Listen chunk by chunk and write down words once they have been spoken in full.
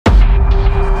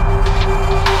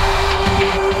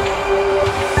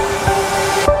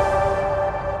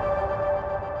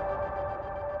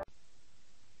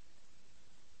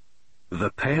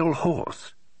Pale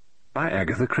Horse by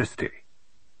Agatha Christie.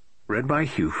 Read by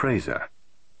Hugh Fraser.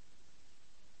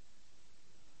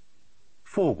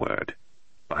 Foreword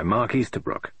by Mark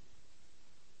Easterbrook.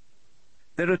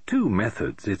 There are two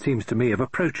methods, it seems to me, of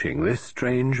approaching this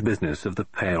strange business of the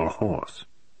pale horse.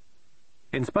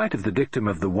 In spite of the dictum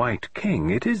of the White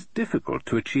King, it is difficult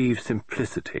to achieve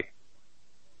simplicity.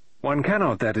 One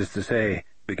cannot, that is to say,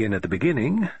 begin at the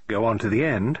beginning, go on to the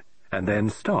end, and then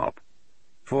stop.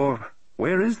 For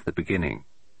where is the beginning?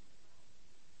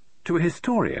 To a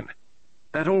historian,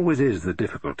 that always is the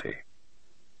difficulty.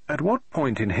 At what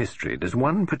point in history does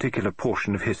one particular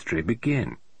portion of history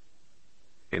begin?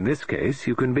 In this case,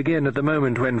 you can begin at the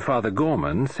moment when Father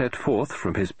Gorman set forth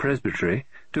from his presbytery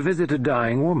to visit a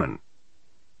dying woman.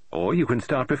 Or you can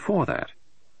start before that,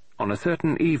 on a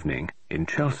certain evening in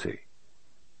Chelsea.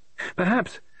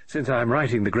 Perhaps, since I am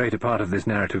writing the greater part of this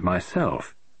narrative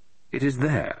myself, it is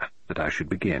there that I should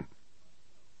begin.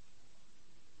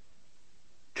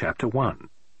 Chapter 1.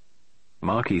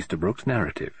 Mark Easterbrook's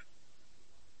Narrative.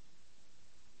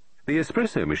 The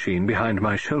espresso machine behind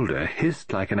my shoulder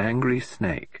hissed like an angry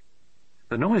snake.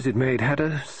 The noise it made had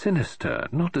a sinister,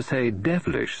 not to say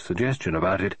devilish, suggestion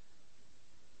about it.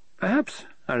 Perhaps,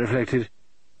 I reflected,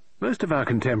 most of our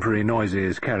contemporary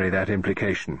noises carry that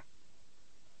implication.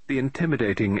 The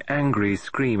intimidating, angry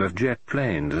scream of jet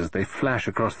planes as they flash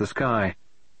across the sky,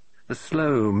 the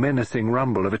slow, menacing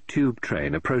rumble of a tube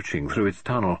train approaching through its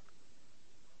tunnel,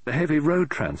 the heavy road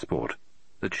transport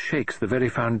that shakes the very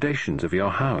foundations of your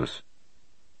house.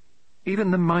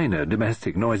 Even the minor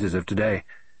domestic noises of today,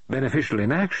 beneficial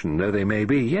in action though they may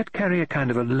be, yet carry a kind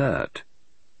of alert.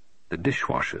 The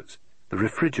dishwashers, the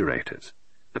refrigerators,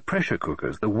 the pressure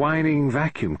cookers, the whining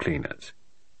vacuum cleaners.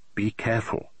 Be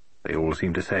careful, they all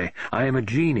seem to say. I am a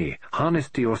genie,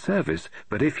 harnessed to your service,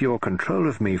 but if your control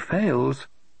of me fails...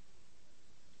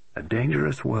 A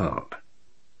dangerous world.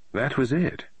 That was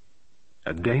it.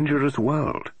 A dangerous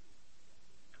world.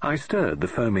 I stirred the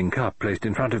foaming cup placed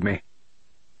in front of me.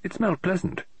 It smelled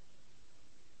pleasant.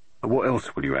 What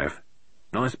else will you have?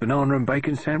 Nice banana and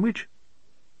bacon sandwich?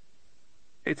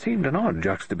 It seemed an odd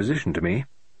juxtaposition to me.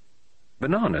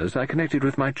 Bananas I connected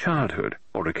with my childhood,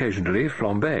 or occasionally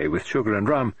flambé with sugar and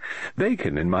rum.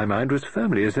 Bacon, in my mind, was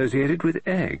firmly associated with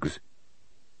eggs.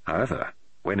 However,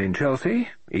 when in Chelsea,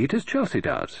 eat as Chelsea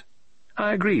does.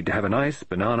 I agreed to have a nice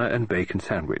banana and bacon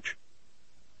sandwich.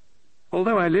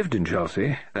 Although I lived in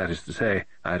Chelsea, that is to say,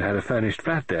 I had had a furnished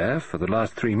flat there for the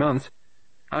last 3 months,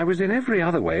 I was in every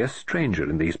other way a stranger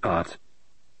in these parts.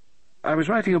 I was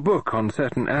writing a book on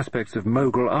certain aspects of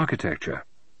Mogul architecture,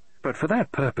 but for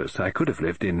that purpose I could have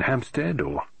lived in Hampstead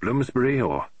or Bloomsbury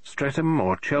or Streatham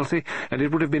or Chelsea, and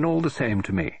it would have been all the same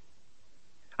to me.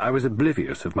 I was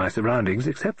oblivious of my surroundings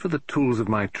except for the tools of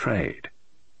my trade,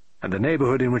 and the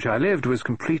neighbourhood in which I lived was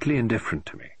completely indifferent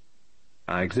to me.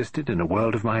 I existed in a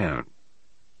world of my own.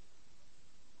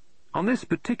 On this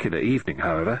particular evening,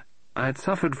 however, I had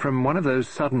suffered from one of those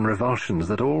sudden revulsions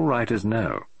that all writers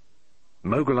know.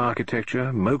 Mogul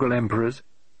architecture, Mogul emperors,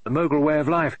 the Mogul way of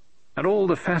life, and all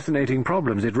the fascinating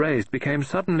problems it raised became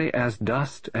suddenly as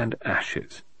dust and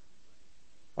ashes.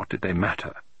 What did they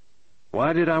matter?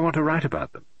 Why did I want to write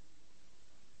about them?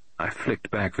 I flicked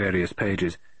back various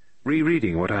pages,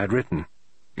 rereading what I had written.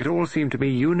 It all seemed to me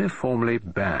uniformly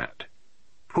bad,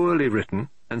 poorly written,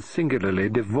 and singularly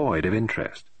devoid of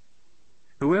interest.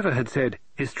 Whoever had said,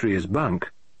 history is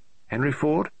bunk, Henry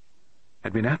Ford,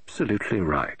 had been absolutely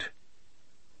right.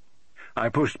 I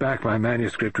pushed back my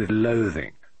manuscript with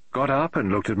loathing, got up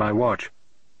and looked at my watch.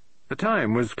 The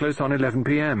time was close on 11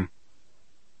 p.m.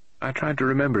 I tried to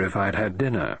remember if I had had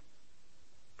dinner.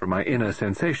 From my inner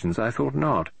sensations, I thought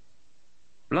not.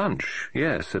 Lunch,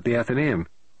 yes, at the Athenaeum,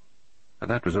 but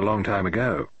that was a long time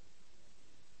ago.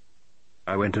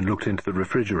 I went and looked into the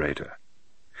refrigerator.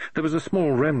 There was a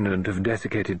small remnant of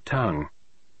desiccated tongue.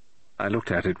 I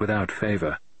looked at it without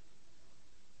favour.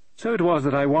 So it was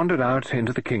that I wandered out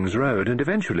into the King's Road and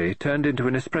eventually turned into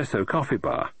an espresso coffee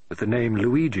bar with the name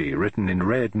Luigi written in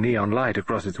red neon light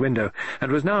across its window,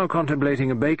 and was now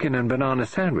contemplating a bacon and banana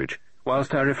sandwich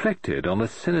whilst I reflected on the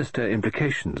sinister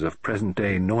implications of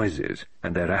present-day noises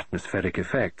and their atmospheric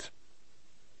effects.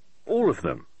 All of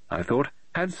them, I thought,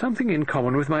 had something in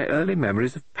common with my early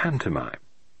memories of pantomime.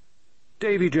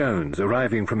 Davy Jones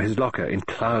arriving from his locker in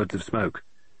clouds of smoke,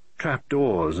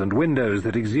 trap-doors and windows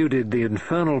that exuded the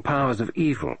infernal powers of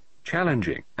evil,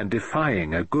 challenging and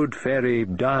defying a good fairy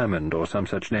Diamond or some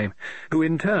such name, who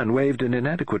in turn waved an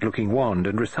inadequate-looking wand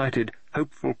and recited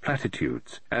hopeful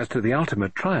platitudes as to the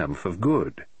ultimate triumph of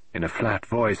good, in a flat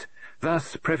voice,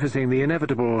 thus prefacing the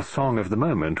inevitable song of the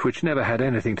moment which never had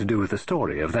anything to do with the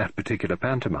story of that particular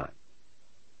pantomime.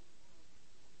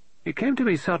 It came to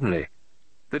me suddenly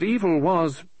that evil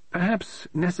was, perhaps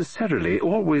necessarily,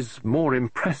 always more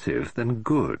impressive than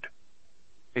good.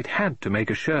 It had to make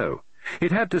a show.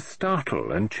 It had to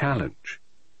startle and challenge.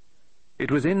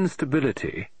 It was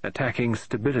instability attacking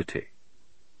stability.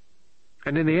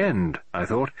 And in the end, I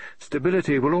thought,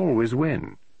 stability will always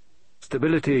win.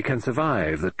 Stability can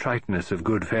survive the triteness of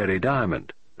Good Fairy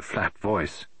Diamond, the flat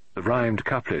voice, the rhymed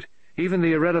couplet, even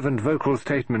the irrelevant vocal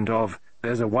statement of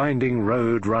 "There's a winding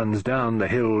road runs down the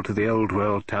hill to the old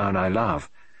world town I love."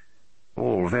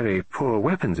 All very poor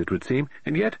weapons, it would seem,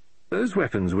 and yet those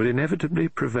weapons would inevitably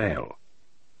prevail.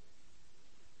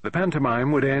 The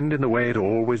pantomime would end in the way it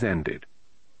always ended.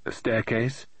 The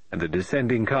staircase, and the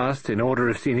descending casts in order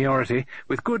of seniority,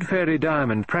 with Good Fairy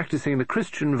Diamond practising the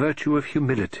Christian virtue of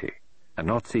humility, and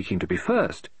not seeking to be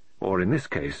first, or in this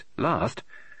case last,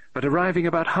 but arriving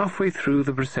about halfway through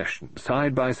the procession,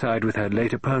 side by side with her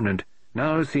late opponent,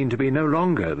 now seen to be no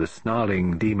longer the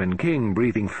snarling demon king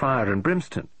breathing fire and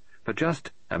brimstone, but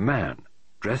just a man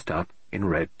dressed up in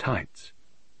red tights.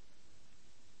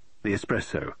 The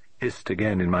espresso hissed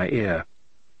again in my ear.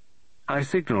 I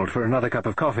signalled for another cup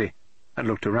of coffee, and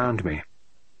looked around me.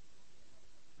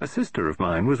 A sister of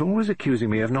mine was always accusing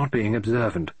me of not being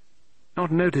observant,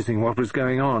 not noticing what was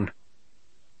going on.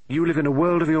 "You live in a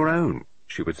world of your own,"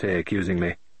 she would say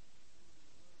accusingly.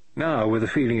 Now, with a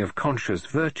feeling of conscious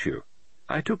virtue,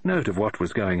 I took note of what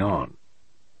was going on.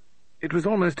 It was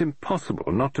almost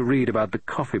impossible not to read about the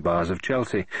coffee bars of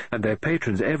Chelsea and their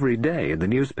patrons every day in the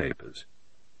newspapers.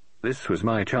 This was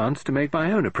my chance to make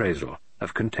my own appraisal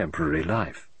of contemporary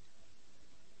life.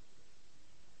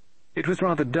 It was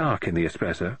rather dark in the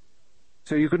espresso,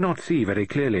 so you could not see very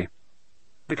clearly.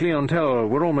 The clientele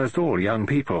were almost all young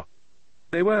people.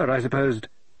 They were, I supposed,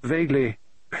 vaguely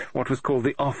what was called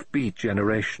the off-beat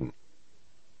generation.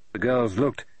 The girls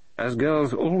looked, as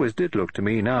girls always did look to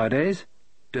me nowadays,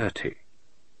 dirty.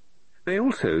 They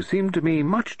also seemed to me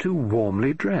much too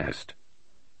warmly dressed.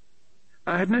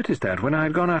 I had noticed that when I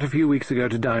had gone out a few weeks ago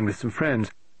to dine with some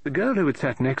friends. The girl who had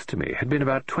sat next to me had been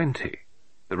about 20.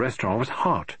 The restaurant was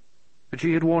hot, but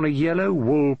she had worn a yellow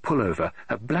wool pullover,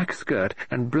 a black skirt,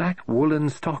 and black woolen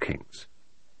stockings,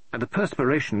 and the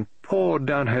perspiration poured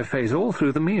down her face all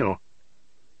through the meal.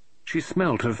 She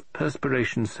smelt of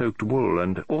perspiration-soaked wool,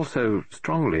 and also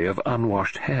strongly of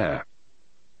unwashed hair.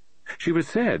 She was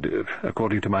said,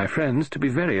 according to my friends, to be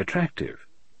very attractive.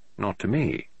 Not to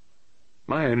me.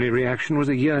 My only reaction was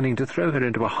a yearning to throw her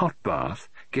into a hot bath,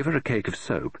 give her a cake of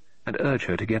soap, and urge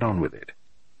her to get on with it.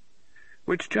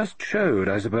 Which just showed,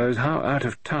 I suppose, how out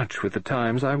of touch with the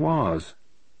times I was.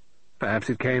 Perhaps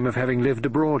it came of having lived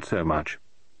abroad so much.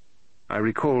 I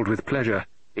recalled with pleasure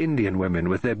Indian women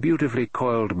with their beautifully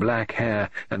coiled black hair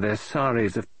and their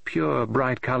saris of pure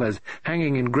bright colours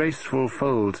hanging in graceful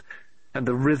folds, and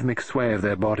the rhythmic sway of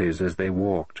their bodies as they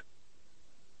walked.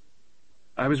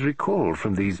 I was recalled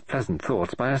from these pleasant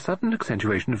thoughts by a sudden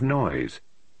accentuation of noise.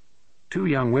 2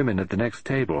 young women at the next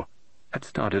table had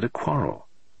started a quarrel.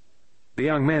 The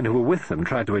young men who were with them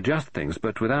tried to adjust things,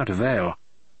 but without avail.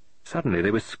 Suddenly they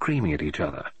were screaming at each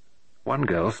other. One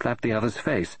girl slapped the other's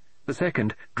face. The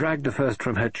second dragged the first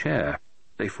from her chair.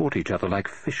 They fought each other like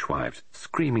fishwives,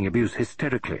 screaming abuse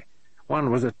hysterically. One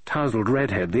was a tousled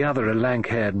redhead, the other a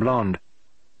lank-haired blonde.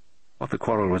 What the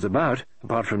quarrel was about,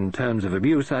 apart from terms of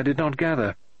abuse, I did not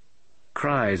gather.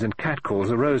 Cries and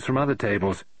catcalls arose from other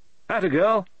tables. "Atta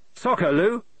girl! Soccer,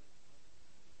 Lou!"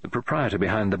 The proprietor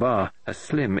behind the bar, a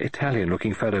slim,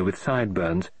 Italian-looking fellow with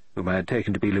sideburns, whom I had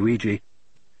taken to be Luigi,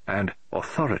 and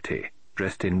Authority,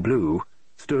 dressed in blue,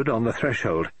 stood on the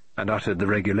threshold and uttered the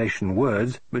regulation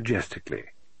words majestically.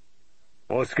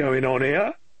 "What's going on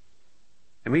here?"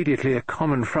 Immediately a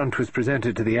common front was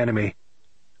presented to the enemy.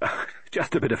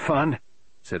 "Just a bit of fun,"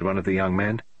 said one of the young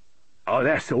men. "Oh,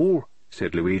 that's all,"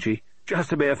 said Luigi.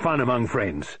 "Just a bit of fun among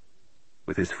friends."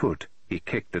 With his foot he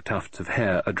kicked the tufts of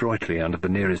hair adroitly under the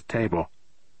nearest table.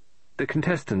 The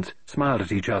contestants smiled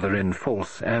at each other in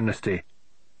false amnesty.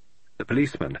 The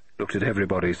policeman looked at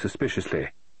everybody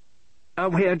suspiciously.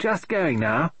 "We are just going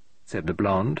now," said the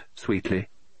blonde, sweetly.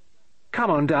 "Come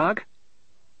on, Doug."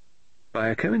 By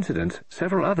a coincidence,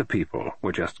 several other people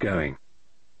were just going.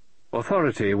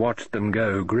 Authority watched them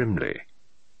go grimly.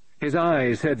 His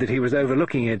eye said that he was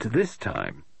overlooking it this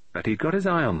time, but he'd got his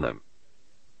eye on them.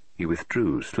 He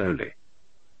withdrew slowly.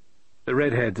 The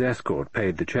redhead's escort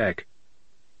paid the check.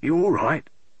 "You all right?"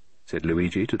 said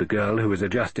Luigi to the girl who was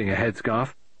adjusting a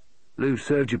headscarf. "Lou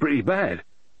served you pretty bad,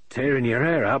 tearing your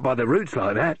hair out by the roots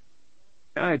like that."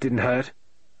 "It didn't hurt,"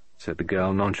 said the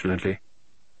girl nonchalantly.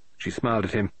 She smiled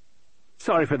at him.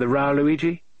 "Sorry for the row,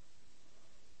 Luigi."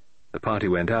 The party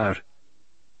went out.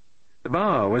 The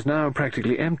bar was now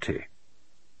practically empty.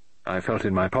 I felt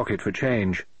in my pocket for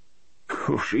change.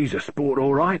 "Oh, she's a sport,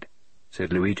 all right,"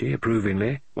 said Luigi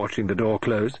approvingly, watching the door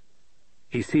close.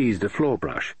 He seized a floor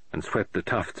brush and swept the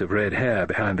tufts of red hair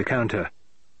behind the counter.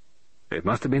 "It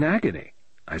must have been agony,"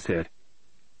 I said.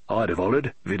 "I'd have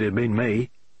hollered if it had been me,"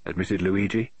 admitted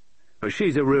Luigi. "But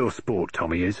she's a real sport,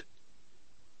 Tommy is."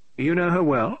 "You know her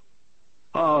well?"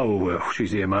 "Oh, well,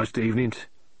 she's here most evenings.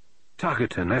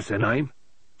 Tuckerton, that's her name.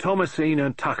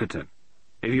 Thomasina Tuckerton,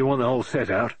 if you want the whole set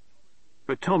out.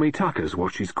 But Tommy Tucker's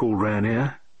what she's called round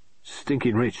here.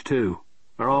 Stinking rich, too.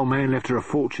 Her old man left her a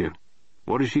fortune.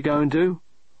 What does she go and do?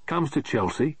 Comes to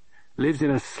Chelsea, lives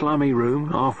in a slummy room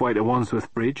halfway to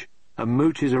Wandsworth Bridge, and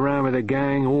mooches around with a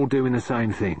gang all doing the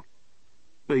same thing.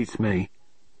 Beats me.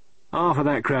 Half of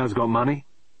that crowd's got money.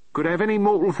 Could have any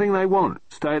mortal thing they want,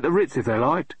 stay at the Ritz if they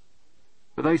liked.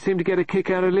 But they seem to get a kick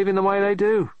out of living the way they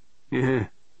do. Yeah,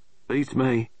 beats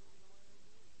me."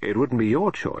 "It wouldn't be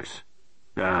your choice."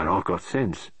 "Ah, I've got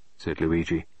sense," said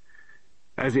Luigi.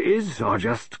 "As it is, I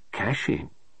just cash in."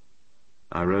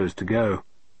 I rose to go,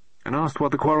 and asked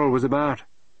what the quarrel was about.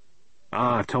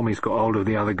 Tommy's got hold of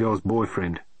the other girl's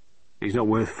boyfriend. He's not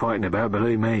worth fighting about,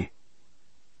 believe me."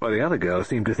 "Well, the other girl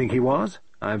seemed to think he was,"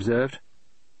 I observed.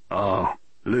 "Oh,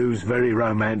 Lou's very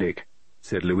romantic,"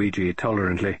 said Luigi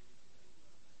tolerantly.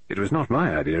 It was not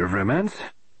my idea of romance,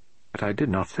 but I did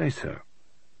not say so.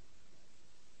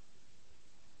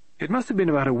 It must have been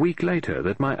about a week later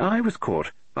that my eye was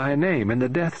caught by a name in the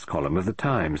deaths column of the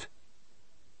Times.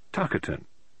 Tuckerton.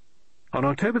 On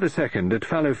October the 2nd, at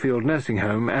Fallowfield Nursing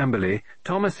Home, Amberley,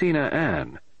 Thomasina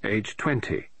Ann, aged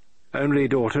 20, only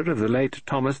daughter of the late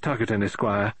Thomas Tuckerton,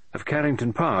 Esquire, of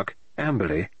Carrington Park,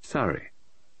 Amberley, Surrey.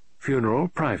 Funeral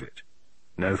private.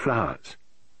 No flowers.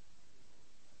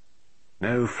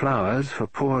 No flowers for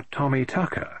poor Tommy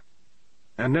Tucker,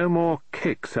 and no more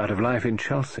kicks out of life in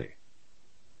Chelsea.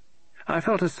 I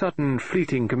felt a sudden,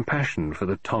 fleeting compassion for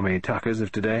the Tommy Tuckers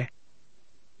of today.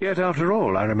 Yet, after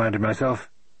all, I reminded myself,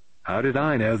 how did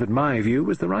I know that my view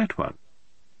was the right one?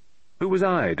 Who was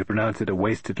I to pronounce it a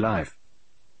wasted life?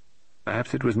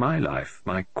 Perhaps it was my life,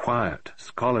 my quiet,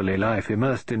 scholarly life,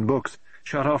 immersed in books,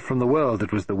 shut off from the world,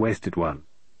 that was the wasted one.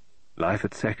 Life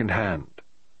at second hand.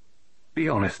 Be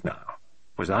honest now.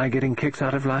 Was I getting kicks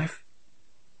out of life?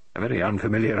 A very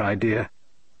unfamiliar idea.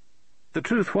 The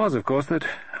truth was, of course, that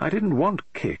I didn't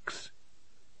want kicks.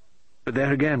 But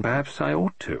there again, perhaps I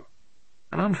ought to.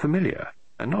 An unfamiliar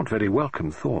and not very welcome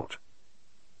thought.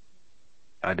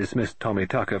 I dismissed Tommy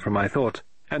Tucker from my thoughts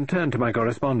and turned to my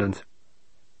correspondence.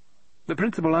 The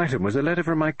principal item was a letter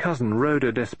from my cousin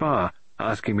Rhoda Despard,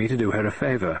 asking me to do her a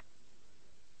favour.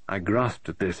 I grasped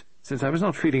at this, since I was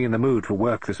not feeling in the mood for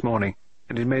work this morning,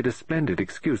 and it made a splendid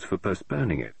excuse for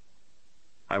postponing it.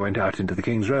 I went out into the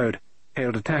King's Road,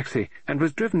 hailed a taxi, and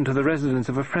was driven to the residence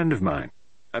of a friend of mine,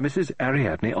 a Mrs.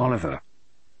 Ariadne Oliver.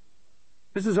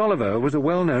 Mrs. Oliver was a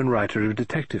well-known writer of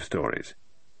detective stories.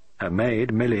 Her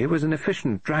maid, Millie, was an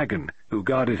efficient dragon who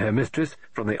guarded her mistress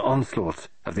from the onslaughts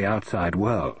of the outside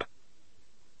world.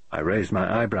 I raised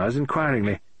my eyebrows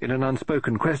inquiringly, in an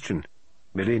unspoken question.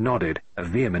 Millie nodded, a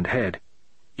vehement head.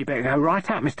 "You better go right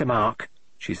up, Mr. Mark,"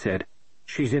 she said.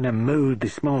 "She's in a mood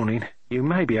this morning. You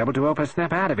may be able to help her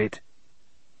snap out of it."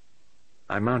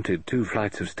 I mounted 2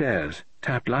 flights of stairs,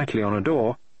 tapped lightly on a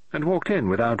door, and walked in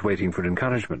without waiting for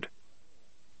encouragement.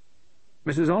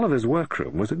 Mrs. Oliver's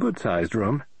workroom was a good-sized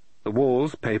room, the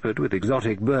walls papered with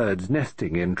exotic birds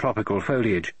nesting in tropical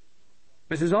foliage.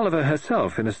 Mrs. Oliver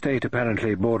herself, in a state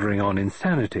apparently bordering on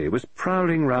insanity, was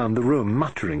prowling round the room,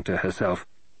 muttering to herself.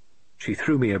 She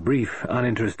threw me a brief,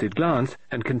 uninterested glance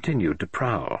and continued to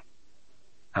prowl.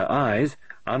 Her eyes,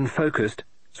 unfocused,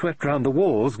 swept round the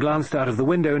walls, glanced out of the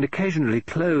window, and occasionally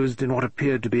closed in what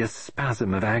appeared to be a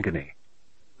spasm of agony.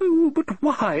 "Oh, but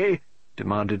why?"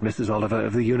 demanded Mrs. Oliver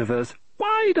of the universe.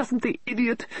 "Why doesn't the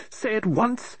idiot say at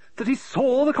once that he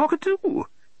saw the cockatoo?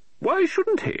 Why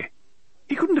shouldn't he?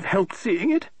 He couldn't have helped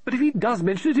seeing it, but if he does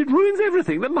mention it, it ruins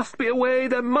everything. There must be a way,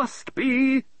 there must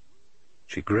be."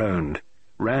 She groaned,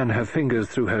 ran her fingers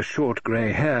through her short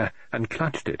grey hair, and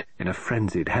clutched it in a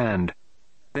frenzied hand.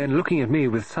 Then, looking at me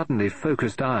with suddenly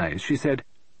focused eyes, she said,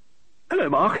 "Hello,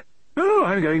 Mark. Oh,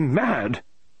 I'm going mad,"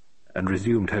 and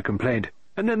resumed her complaint.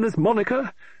 "And then there's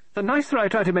Monica. The nicer I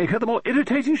try to make her, the more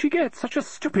irritating she gets. Such a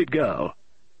stupid girl.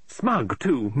 Smug,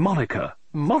 too. Monica.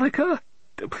 Monica?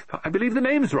 I believe the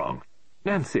name's wrong.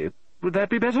 Nancy. Would that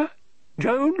be better?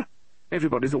 Joan?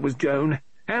 Everybody's always Joan.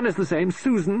 Anna's the same.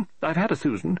 Susan. I've had a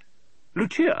Susan.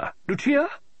 Lucia. Lucia?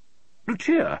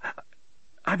 Lucia.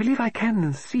 I believe I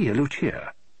can see a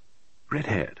Lucia.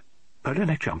 Red-haired. Polo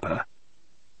neck jumper.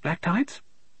 Black tights?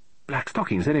 Black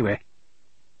stockings, anyway.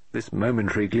 This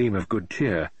momentary gleam of good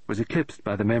cheer was eclipsed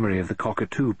by the memory of the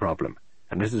cockatoo problem,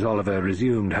 and Mrs. Oliver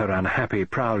resumed her unhappy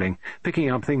prowling,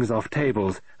 picking up things off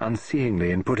tables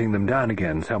unseeingly and putting them down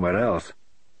again somewhere else.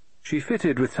 She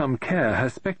fitted with some care her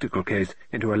spectacle case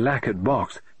into a lacquered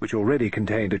box which already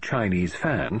contained a Chinese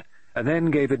fan, and then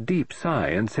gave a deep sigh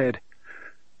and said,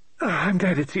 "Oh, I'm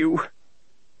glad it's you."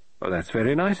 "Well, that's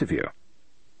very nice of you."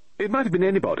 "It might have been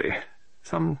anybody.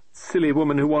 Some silly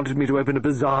woman who wanted me to open a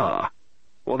bazaar.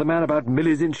 Or the man about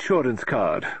Millie's insurance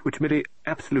card, which Millie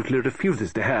absolutely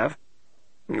refuses to have.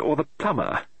 Or the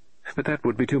plumber. But that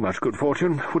would be too much good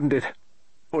fortune, wouldn't it?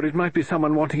 Or it might be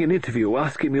someone wanting an interview,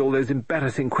 asking me all those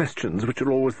embarrassing questions which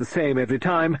are always the same every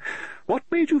time. What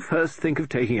made you first think of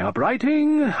taking up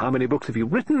writing? How many books have you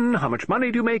written? How much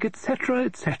money do you make? Etc.,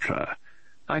 etc.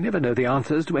 I never know the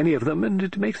answers to any of them, and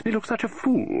it makes me look such a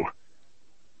fool.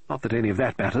 Not that any of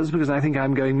that matters, because I think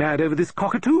I'm going mad over this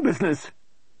cockatoo business."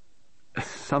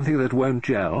 "Something that won't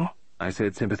gel," I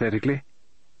said sympathetically.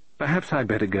 "Perhaps I'd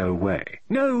better go away."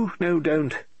 "No,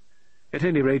 don't. At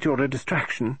any rate, you're a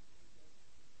distraction."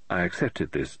 I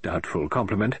accepted this doubtful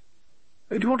compliment.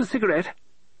 "Do you want a cigarette?"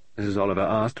 Mrs. Oliver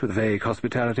asked with vague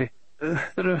hospitality.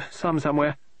 There are some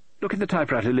somewhere. Look in the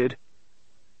typewriter lid."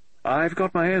 "I've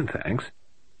got my own, thanks."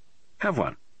 "Have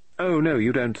one." "Oh, no,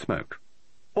 you don't smoke."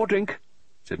 "Or drink,"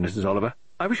 said Mrs. Oliver.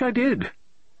 "I wish I did.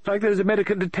 Like those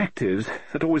American detectives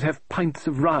that always have pints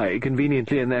of rye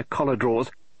conveniently in their collar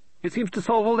drawers. It seems to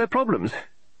solve all their problems.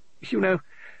 You know,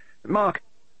 Mark,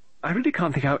 I really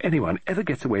can't think how anyone ever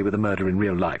gets away with a murder in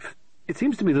real life. It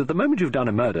seems to me that the moment you've done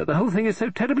a murder, the whole thing is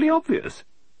so terribly obvious."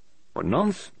 "What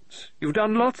nonsense. You've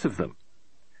done lots of them."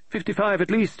 55 at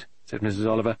least," said Mrs.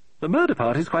 Oliver. "The murder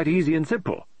part is quite easy and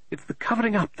simple. It's the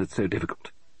covering up that's so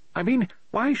difficult. I mean,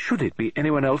 why should it be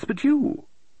anyone else but you?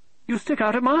 You stick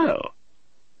out a mile."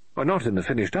 "Well, not in the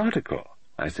finished article,"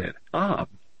 I said. "Ah,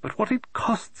 but what it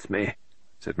costs me,"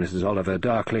 said Mrs. Oliver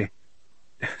darkly.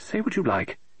 "Say what you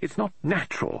like, it's not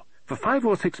natural for 5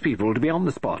 or 6 people to be on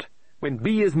the spot when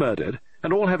B is murdered,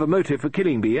 and all have a motive for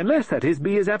killing B, unless, that is,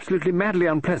 B is absolutely madly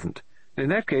unpleasant. In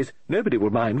that case, nobody will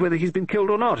mind whether he's been killed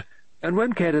or not, and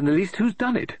won't care in the least who's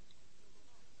done it."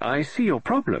 "I see your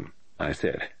problem," I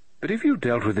said, "but if you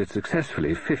dealt with it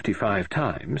successfully 55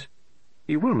 times,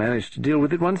 you will manage to deal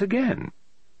with it once again."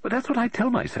 "But that's what I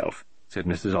tell myself," said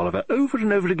Mrs. Oliver, "over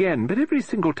and over again, but every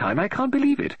single time I can't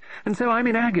believe it, and so I'm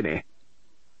in agony."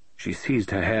 She seized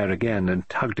her hair again and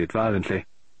tugged it violently.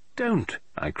 "Don't,"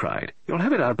 I cried. "You'll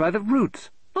have it out by the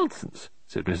roots." "Nonsense,"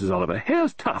 said Mrs. Oliver.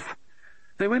 "Hair's tough.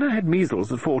 Though when I had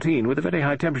measles at 14 with a very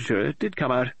high temperature, it did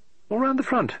come out, all round the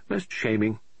front, most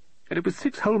shaming. And it was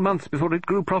 6 whole months before it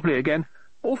grew properly again.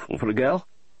 Awful for a girl.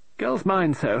 Girls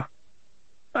mind so.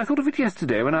 I thought of it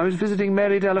yesterday when I was visiting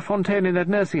Mary Delafontaine in that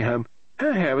nursing home.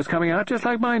 Her hair was coming out just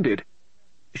like mine did.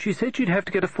 She said she'd have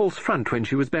to get a false front when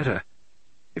she was better.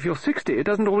 If you're 60, it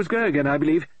doesn't always go again, I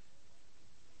believe."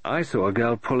 "I saw a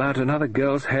girl pull out another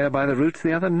girl's hair by the roots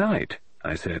the other night,"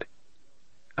 I said.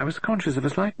 I was conscious of a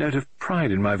slight note of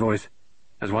pride in my voice,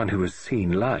 as one who has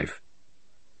seen life.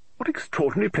 "What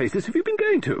extraordinary places have you been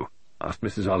going to?" asked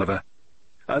Mrs. Oliver.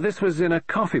 "This was in a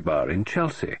coffee bar in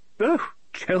Chelsea." "Oh,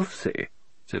 Chelsea,"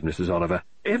 said Mrs. Oliver.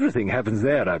 "Everything happens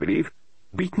there, I believe.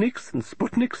 Beatniks and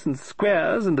Sputniks and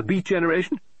Squares and the Beat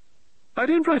Generation. I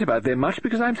don't write about them much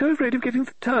because I'm so afraid of getting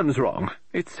the terms wrong.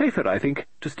 It's safer, I think,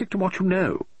 to stick to what you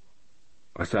know."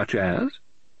 "Such as?"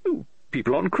 "Oh,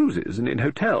 people on cruises and in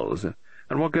hotels,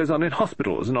 and what goes on in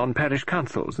hospitals and on parish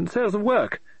councils, and sales of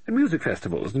work, and music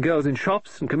festivals, and girls in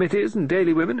shops and committees, and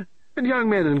daily women, and young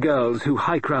men and girls who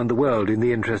hike round the world in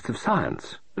the interests of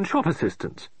science, and shop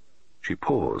assistants." She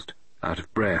paused, out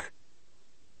of breath.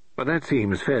 "But that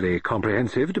seems fairly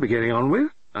comprehensive to be getting on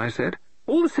with," I said.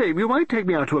 "All the same, you might take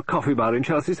me out to a coffee bar in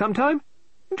Chelsea sometime,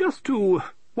 just to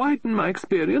widen my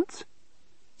experience,"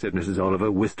 said Mrs.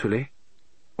 Oliver wistfully.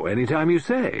 "Or any time you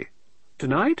say.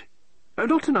 Tonight?" "Oh,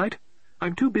 not tonight.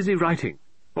 I'm too busy writing,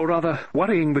 or rather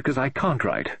worrying because I can't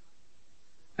write.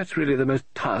 That's really the most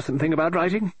tiresome thing about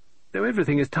writing, though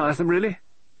everything is tiresome, really,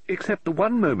 except the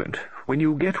one moment when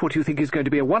you get what you think is going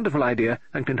to be a wonderful idea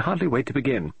and can hardly wait to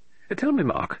begin. Tell me,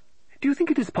 Mark, do you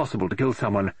think it is possible to kill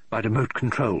someone by remote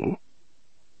control?"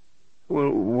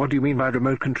 "Well, what do you mean by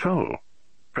remote control?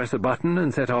 Press a button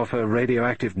and set off a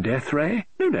radioactive death ray?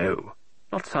 No,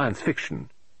 not science fiction.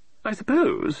 I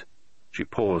suppose," she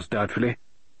paused doubtfully,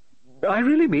 "I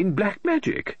really mean black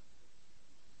magic."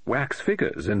 "Wax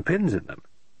figures and pins in them."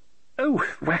 "Oh,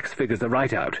 wax figures are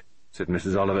right out," said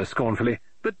Mrs. Oliver scornfully,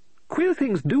 "but queer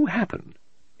things do happen.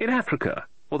 In Africa,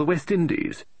 or the West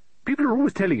Indies. People are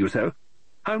always telling you so.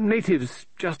 How natives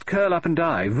just curl up and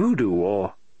die, voodoo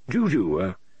or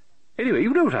juju. Anyway,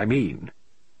 you know what I mean.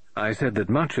 I said that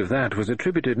much of that was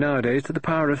attributed nowadays to the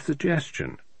power of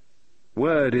suggestion.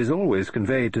 Word is always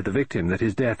conveyed to the victim that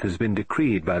his death has been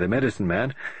decreed by the medicine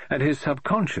man, and his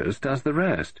subconscious does the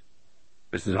rest.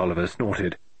 Mrs. Oliver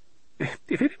snorted.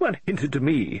 If anyone hinted to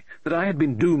me that I had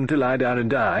been doomed to lie down and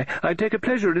die, I'd take a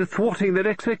pleasure in thwarting their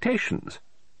expectations.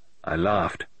 I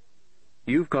laughed.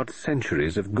 You've got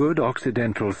centuries of good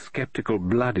Occidental sceptical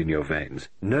blood in your veins,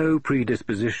 no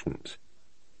predispositions.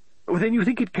 Well, then you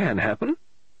think it can happen?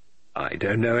 I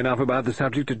don't know enough about the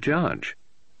subject to judge.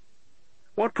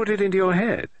 What put it into your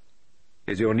head?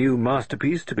 Is your new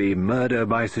masterpiece to be murder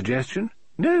by suggestion?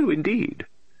 No, indeed.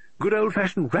 Good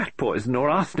old-fashioned rat poison or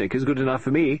arsenic is good enough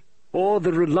for me, or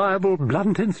the reliable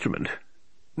blunt instrument.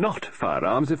 Not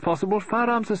firearms, if possible.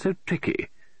 Firearms are so tricky.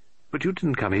 But you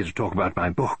didn't come here to talk about my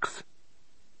books.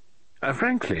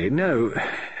 Frankly, no.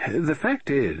 The fact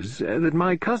is that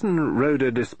my cousin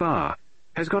Rhoda Despard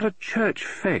has got a church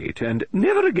fete, and—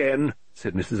 Never again,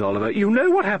 said Mrs. Oliver. You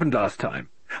know what happened last time.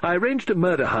 I arranged a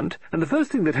murder hunt, and the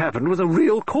first thing that happened was a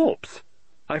real corpse.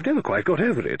 I've never quite got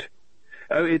over it.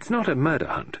 Oh, it's not a murder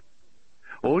hunt.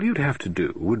 All you'd have to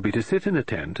do would be to sit in a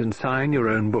tent and sign your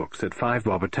own books at 5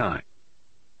 bob a time.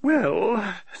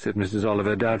 Well, said Mrs.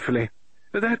 Oliver doubtfully,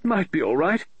 that might be all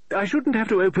right. I shouldn't have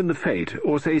to open the fete,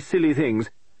 or say silly things,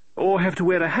 or have to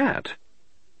wear a hat.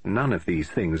 None of these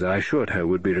things, I assured her,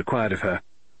 would be required of her,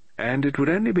 and it would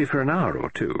only be for an hour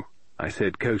or two, I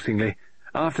said coaxingly.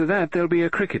 After that there'll be a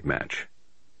cricket match.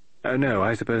 Oh, no,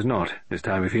 I suppose not, this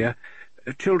time of year.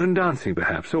 Children dancing,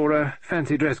 perhaps, or a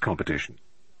fancy dress competition.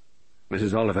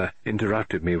 Mrs. Oliver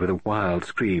interrupted me with a wild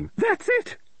scream. That's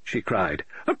it, she cried.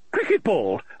 A cricket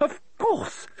ball! Of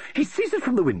course! He sees it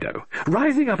from the window,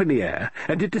 rising up in the air,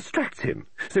 and it distracts him,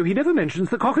 so he never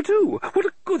mentions the cockatoo. What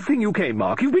a good thing you came,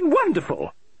 Mark. You've been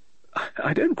wonderful.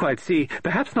 I don't quite see.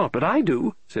 Perhaps not, but I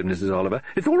do, said Mrs. Oliver.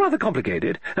 It's all rather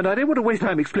complicated, and I don't want to waste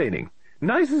time explaining.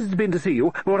 Nice as it's been to see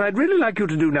you, what I'd really like you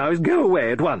to do now is go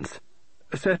away at once.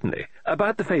 Certainly.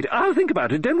 About the fate, I'll think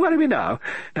about it. Don't worry me now.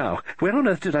 Now, where on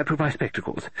earth did I put my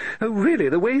spectacles? Oh, really,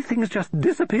 the way things just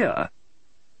disappear.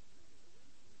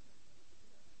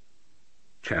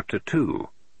 Chapter 2.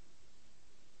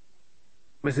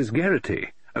 Mrs.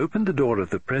 Geraghty opened the door of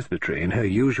the presbytery in her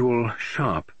usual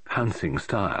sharp, pouncing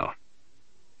style.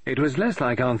 It was less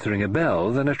like answering a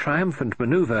bell than a triumphant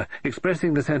manoeuvre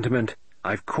expressing the sentiment,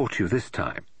 I've caught you this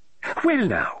time. Well,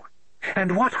 now,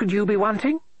 and what would you be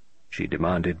wanting? She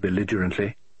demanded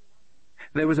belligerently.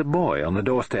 There was a boy on the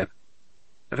doorstep,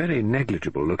 a very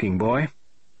negligible-looking boy.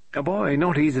 A boy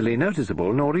not easily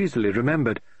noticeable nor easily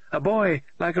remembered, a boy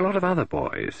like a lot of other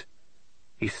boys.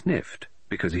 He sniffed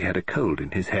because he had a cold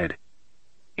in his head.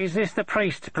 Is this the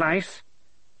priest's place?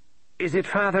 Is it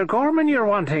Father Gorman you're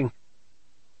wanting?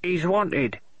 He's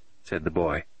wanted, said the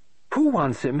boy. Who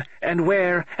wants him, and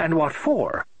where, and what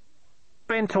for?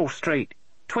 Bentle Street,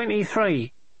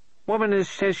 23. Woman as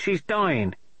says she's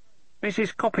dying.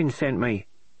 Mrs. Coppin sent me.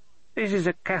 This is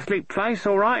a Catholic place,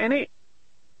 all right, innit?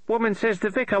 Woman says the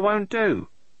vicar won't do.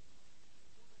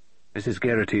 Mrs.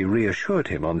 Geraghty reassured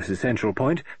him on this essential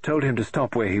point, told him to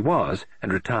stop where he was,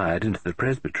 and retired into the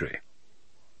presbytery.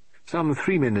 Some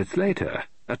 3 minutes later,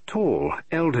 a tall,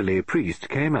 elderly priest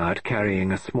came out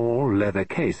carrying a small leather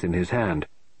case in his hand.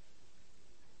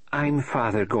 I'm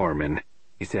Father Gorman,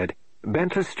 he said.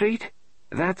 Bentle Street?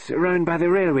 That's round by the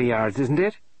railway yards, isn't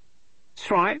it? That's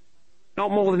right.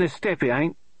 Not more than a step, it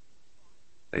ain't.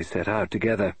 They set out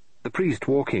together, the priest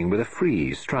walking with a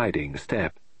free, striding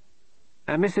step.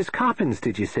 Mrs. Coppins,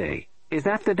 did you say? Is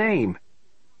that the name?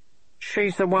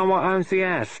 She's the one what owns the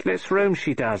house. Let's room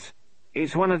she does.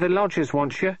 It's one of the lodgers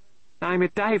wants you. Name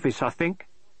of Davis, I think.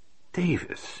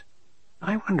 Davis?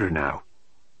 I wonder now.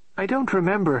 I don't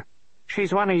remember.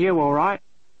 She's one of you, all right.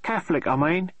 Catholic, I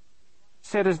mean.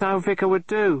 Said as no vicar would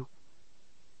do.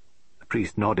 The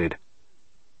priest nodded.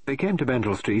 They came to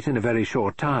Bentle Street in a very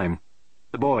short time.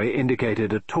 The boy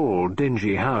indicated a tall,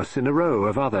 dingy house in a row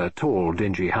of other tall,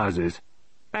 dingy houses.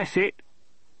 That's it.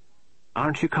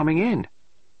 Aren't you coming in?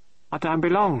 I don't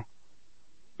belong.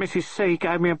 Mrs. C.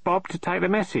 gave me a bob to take the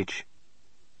message.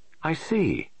 I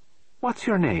see. What's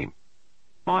your name?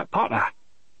 Mike Potter.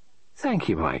 Thank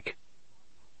you, Mike.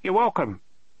 You're welcome,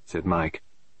 said Mike,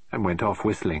 and went off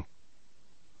whistling.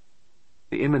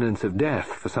 The imminence of death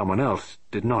for someone else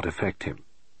did not affect him.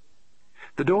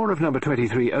 The door of number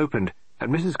 23 opened,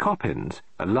 and Mrs. Coppins,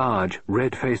 a large,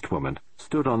 red-faced woman,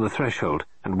 stood on the threshold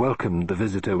and welcomed the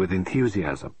visitor with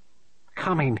enthusiasm.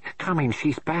 Come in,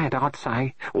 she's bad, I'd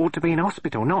say. Ought to be in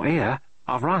hospital, not here.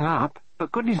 I've rung up,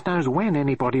 but goodness knows when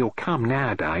anybody'll come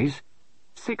nowadays.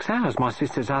 6 hours my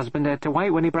sister's husband had to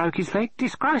wait when he broke his leg.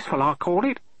 Disgraceful, I call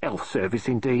it. Health service,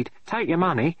 indeed. Take your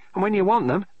money, and when you want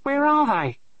them, where are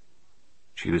they?"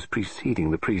 She was preceding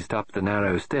the priest up the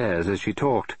narrow stairs as she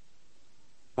talked.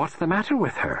 "What's the matter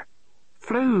with her?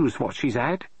 Flu's what she's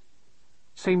had.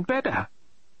 Seemed better.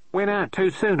 Went out too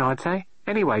soon, I'd say.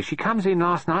 Anyway, she comes in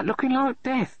last night looking like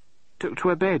death. Took to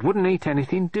her bed, wouldn't eat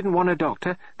anything, didn't want a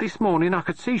doctor. This morning I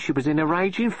could see she was in a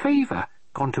raging fever,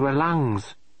 gone to her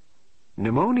lungs.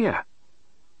 Pneumonia."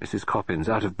 Mrs. Coppins,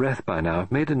 out of breath by now,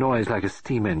 made a noise like a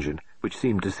steam engine, which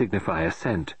seemed to signify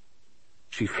assent.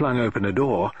 She flung open a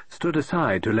door, stood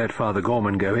aside to let Father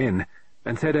Gorman go in,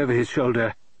 and said over his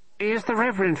shoulder, "Here's the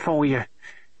Reverend for you.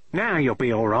 Now you'll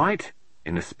be all right,"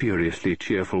 in a spuriously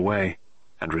cheerful way,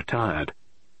 and retired.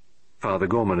 Father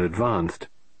Gorman advanced.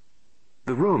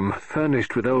 The room,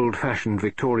 furnished with old-fashioned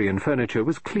Victorian furniture,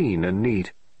 was clean and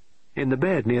neat. In the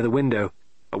bed near the window,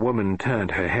 a woman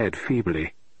turned her head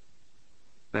feebly.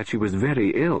 That she was very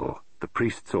ill, the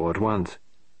priest saw at once.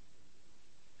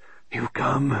 "You've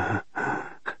come.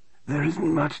 There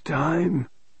isn't much time,"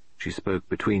 she spoke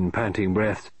between panting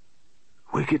breaths.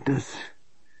 "Wickedness.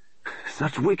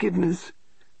 Such wickedness.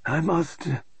 I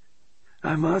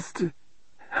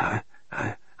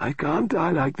can't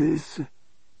die like this.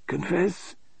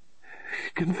 Confess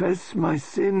my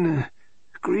sin.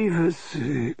 Grievous.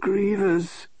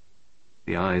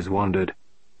 The eyes wandered,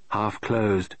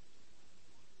 half-closed.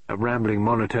 A rambling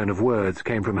monotone of words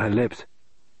came from her lips.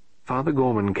 Father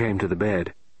Gorman came to the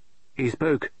bed. He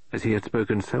spoke as he had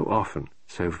spoken so often,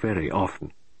 so very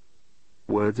often.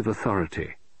 Words of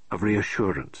authority, of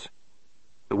reassurance.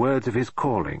 The words of his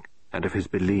calling and of his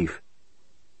belief.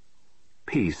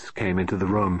 Peace came into the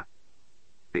room.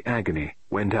 The agony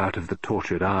went out of the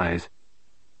tortured eyes.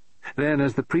 Then,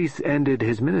 as the priest ended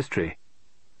his ministry,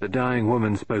 the dying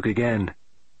woman spoke again.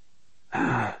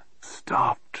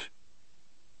 "Stopped.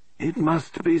 It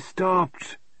must be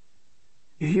stopped.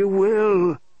 You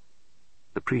will."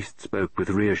 The priest spoke with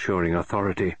reassuring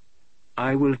authority.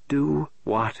 "I will do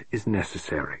what is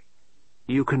necessary.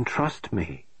 You can trust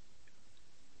me."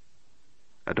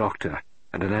 A doctor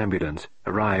and an ambulance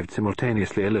arrived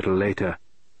simultaneously a little later.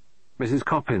 Mrs.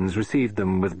 Coppins received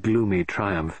them with gloomy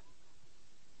triumph.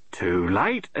 "Too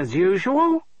late, as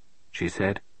usual," she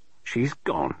said. "She's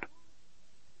gone."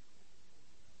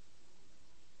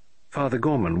 Father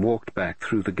Gorman walked back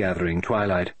through the gathering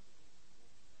twilight.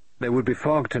 There would be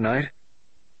fog tonight.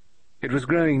 It was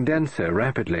growing denser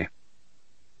rapidly.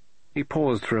 He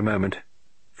paused for a moment,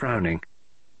 frowning.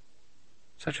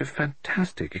 Such a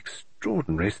fantastic,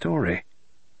 extraordinary story.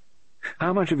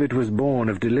 How much of it was born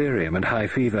of delirium and high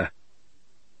fever?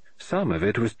 Some of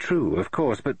it was true, of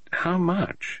course, but how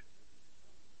much?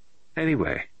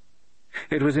 Anyway,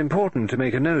 it was important to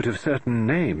make a note of certain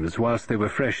names whilst they were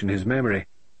fresh in his memory.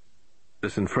 The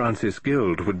St. Francis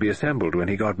Guild would be assembled when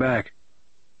he got back.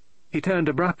 He turned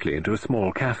abruptly into a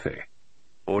small cafe,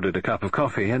 ordered a cup of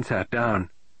coffee, and sat down.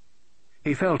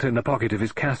 He felt in the pocket of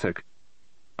his cassock.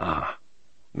 Ah,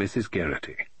 Mrs.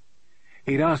 Geraghty.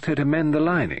 He'd asked her to mend the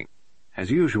lining. As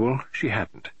usual, she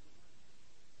hadn't.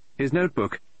 His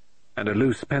notebook, and a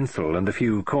loose pencil and the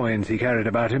few coins he carried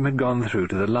about him had gone through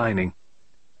to the lining.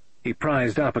 He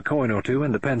prized up a coin or two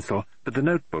and the pencil, but the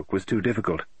notebook was too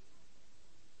difficult.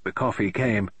 The coffee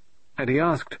came, and he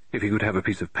asked if he could have a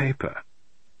piece of paper.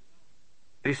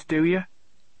 "This do you?"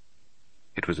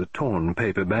 It was a torn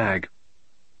paper bag.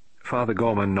 Father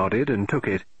Gorman nodded and took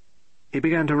it. He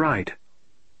began to write.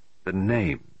 The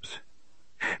names.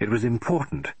 It was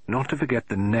important not to forget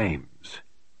the names.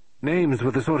 Names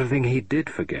were the sort of thing he did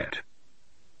forget.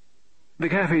 The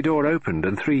cafe door opened,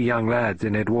 and 3 young lads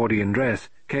in Edwardian dress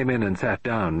came in and sat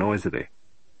down noisily.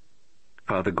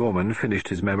 Father Gorman finished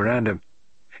his memorandum.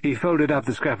 He folded up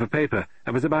the scrap of paper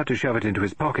and was about to shove it into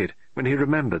his pocket when he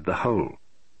remembered the hole.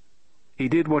 He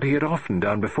did what he had often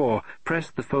done before,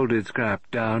 pressed the folded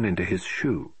scrap down into his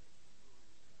shoe.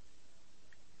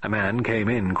 A man came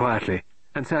in quietly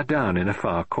and sat down in a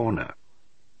far corner.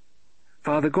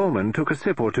 Father Gorman took a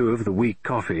sip or two of the weak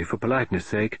coffee for politeness'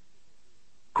 sake,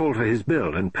 called for his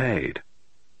bill and paid.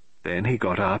 Then he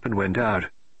got up and went out.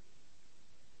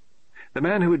 The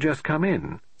man who had just come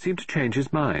in seemed to change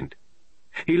his mind.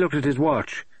 He looked at his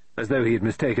watch, as though he had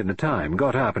mistaken the time,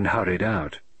 got up and hurried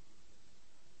out.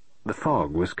 The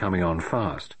fog was coming on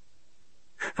fast.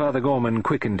 Father Gorman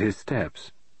quickened his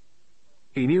steps.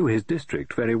 He knew his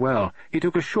district very well. He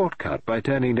took a shortcut by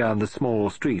turning down the small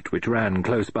street which ran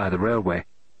close by the railway.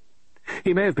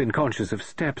 He may have been conscious of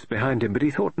steps behind him, but he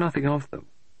thought nothing of them.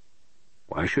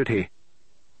 Why should he?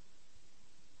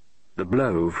 The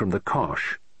blow from the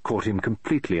cosh caught him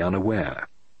completely unaware.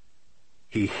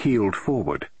 He heeled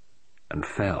forward and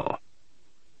fell.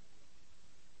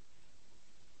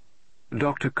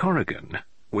 Dr. Corrigan,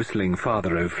 whistling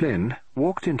Father O'Flynn,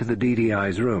 walked into the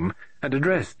DDI's room and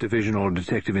addressed Divisional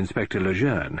Detective Inspector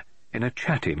Lejeune in a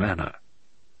chatty manner.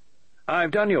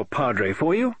 "I've done your padre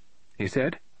for you," he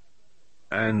said.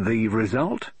 "And the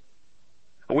result?"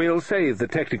 "We'll save the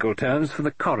technical terms for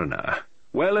the coroner.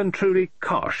 Well and truly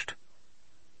coshed.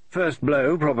 First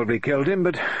blow probably killed him,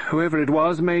 but whoever it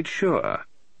was made sure.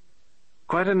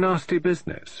 Quite a nasty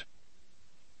business."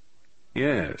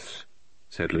 "Yes,"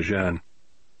 said Lejeune.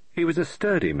 He was a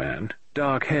sturdy man,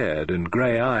 dark-haired and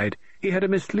grey-eyed. He had a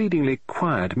misleadingly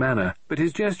quiet manner, but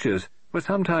his gestures were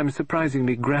sometimes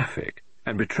surprisingly graphic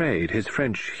and betrayed his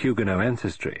French Huguenot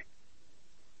ancestry.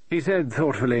 He said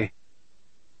thoughtfully,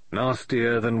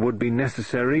 "Nastier than would be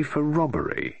necessary for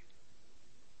robbery."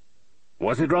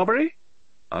 "Was it robbery?"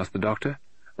 asked the doctor.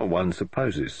 "One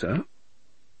supposes so."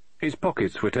 His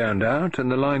pockets were turned out,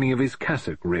 and the lining of his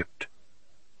cassock ripped.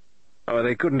 "Oh,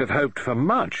 they couldn't have hoped for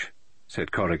much,"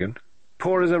 said Corrigan.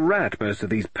 "Poor as a rat, most of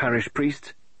these parish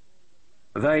priests."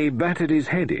 "They battered his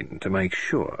head in to make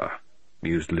sure,"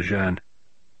 mused Lejeune.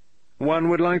 "One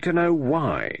would like to know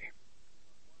why."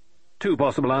 "Two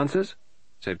possible answers,"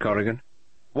 said Corrigan.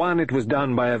 "One, it was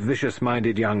done by a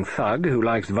vicious-minded young thug who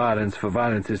likes violence for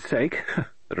violence's sake.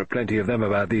 There are plenty of them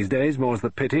about these days, more's the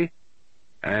pity."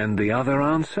 "And the other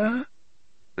answer?"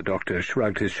 The doctor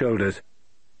shrugged his shoulders.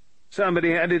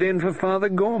 "Somebody had it in for Father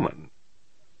Gorman."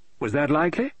 "Was that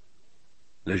likely?"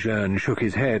 Lejeune shook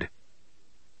his head.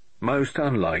 "Most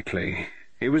unlikely.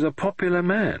 He was a popular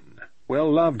man,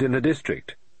 well loved in the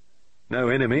district. No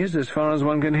enemies, as far as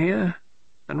one can hear,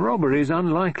 and robbery's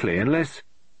unlikely unless—"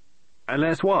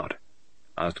 "Unless what?"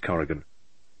 asked Corrigan.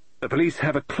 "The police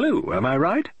have a clue, am I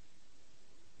right?"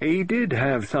 "He did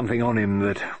have something on him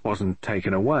that wasn't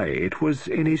taken away. It was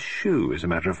in his shoe, as a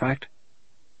matter of fact."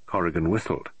 Corrigan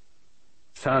whistled.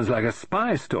 "Sounds like a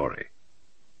spy story."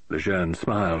 Lejeune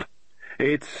smiled.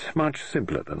 "It's much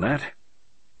simpler than that.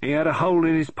 He had a hole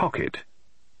in his pocket.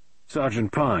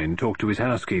 Sergeant Pine talked to his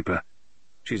housekeeper.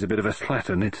 She's a bit of a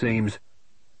slattern, it seems.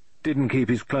 Didn't keep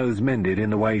his clothes mended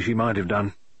in the way she might have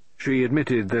done. She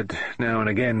admitted that now and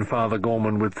again Father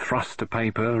Gorman would thrust a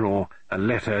paper or a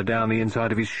letter down the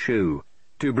inside of his shoe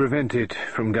to prevent it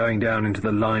from going down into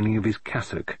the lining of his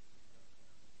cassock."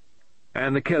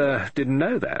 "And the killer didn't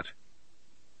know that?"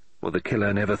 "Well, the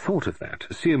killer never thought of that,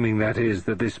 assuming, that is,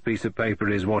 that this piece of paper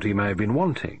is what he may have been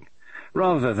wanting,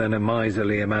 rather than a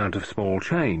miserly amount of small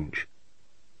change."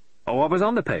 "Oh, what was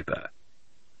on the paper?"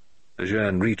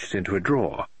 Lejeune reached into a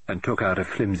drawer and took out a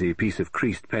flimsy piece of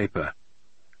creased paper.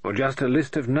 "Well, just a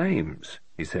list of names,"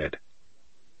 he said.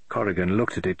 Corrigan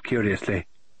looked at it curiously.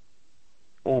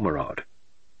 Ormerod,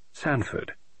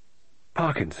 Sanford,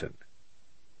 Parkinson,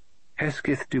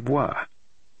 Hesketh Dubois,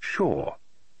 Shaw,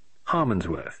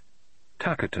 Harmonsworth,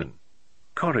 Tuckerton,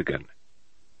 Corrigan,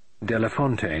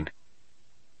 Delafontaine.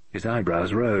 His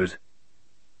eyebrows rose.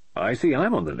 "I see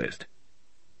I'm on the list."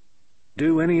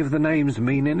 "Do any of the names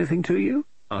mean anything to you?"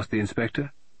 asked the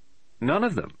inspector. "None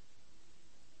of them."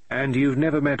 "And you've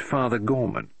never met Father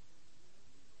Gorman?"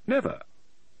 "Never."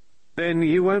 "Then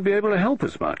you won't be able to help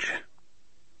us much.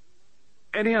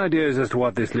 Any ideas as to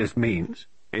what this list means,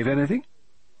 if anything?"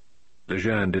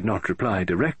 Lejeune did not reply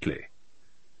directly.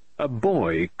 "A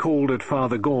boy called at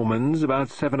Father Gorman's about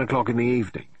 7 o'clock in the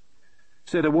evening.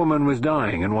 Said a woman was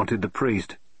dying and wanted the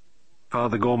priest.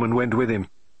 Father Gorman went with him."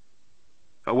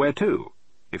 "Where to,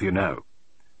 if you know?"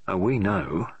 "We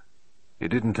know. It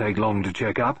didn't take long to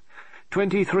check up.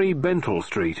 23 Bentle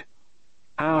Street.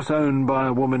 House owned by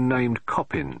a woman named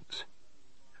Coppins.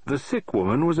 The sick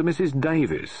woman was a Mrs.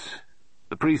 Davis.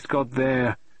 The priest got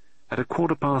there at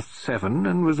 7:15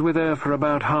 and was with her for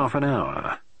about half an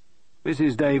hour.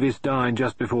 Mrs. Davis died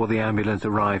just before the ambulance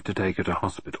arrived to take her to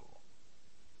hospital."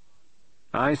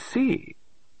 "I see.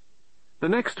 The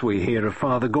next we hear of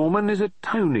Father Gorman is at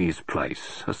Tony's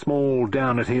place, a small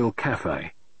down-at-heel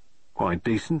cafe. Quite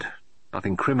decent,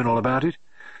 nothing criminal about it.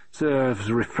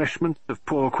 Serves refreshments of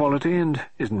poor quality and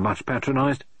isn't much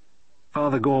patronized.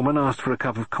 Father Gorman asked for a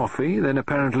cup of coffee, then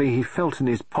apparently he felt in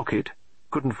his pocket,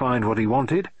 couldn't find what he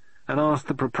wanted, and asked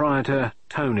the proprietor,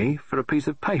 Tony, for a piece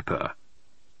of paper.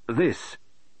 This,"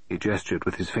 he gestured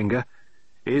with his finger,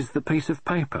 "is the piece of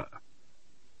paper.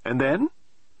 And then?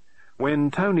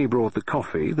 When Tony brought the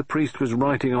coffee, the priest was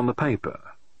writing on the paper.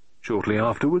 Shortly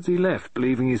afterwards he left,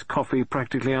 leaving his coffee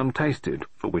practically untasted,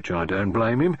 for which I don't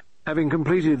blame him, having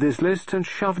completed this list and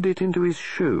shoved it into his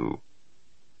shoe."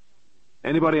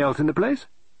 "Anybody else in the place?"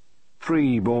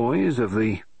 3 boys of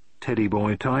the teddy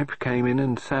boy type came in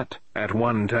and sat at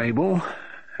one table,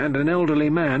 and an elderly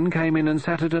man came in and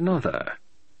sat at another.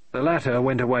 The latter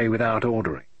went away without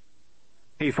ordering."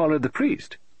 "He followed the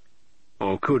priest?"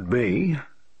 Or could be.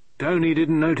 Tony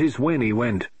didn't notice when he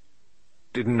went.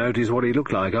 Didn't notice what he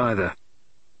looked like either.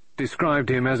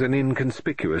 Described him as an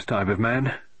inconspicuous type of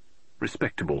man.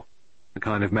 Respectable. The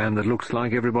kind of man that looks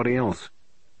like everybody else.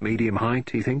 Medium height,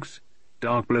 he thinks.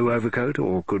 Dark blue overcoat,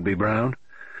 or could be brown.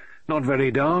 Not very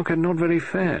dark and not very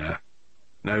fair.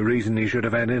 No reason he should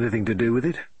have had anything to do with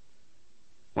it.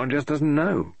 One just doesn't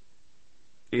know.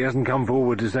 He hasn't come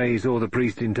forward to say he saw the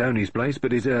priest in Tony's place,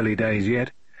 but it's early days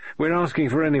yet. We're asking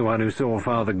for anyone who saw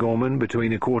Father Gorman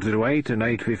between 7:45 and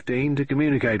 8:15 to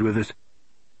communicate with us.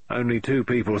 Only 2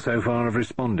 people so far have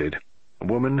responded. A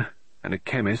woman and a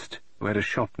chemist who had a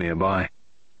shop nearby.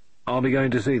 I'll be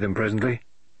going to see them presently.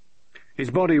 His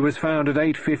body was found at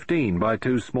 8:15 by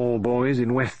 2 small boys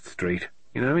in West Street.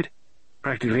 You know it?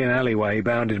 Practically an alleyway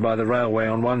bounded by the railway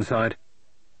on one side.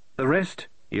 The rest,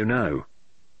 you know.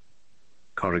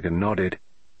 Corrigan nodded.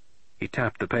 He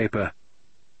tapped the paper.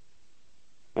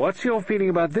 "What's your feeling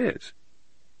about this?"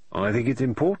 "I think it's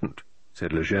important,"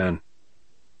 said Lejeune.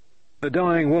 "The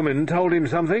dying woman told him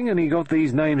something, and he got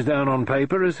these names down on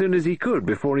paper as soon as he could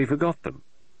before he forgot them.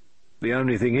 The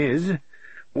only thing is,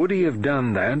 would he have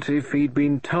done that if he'd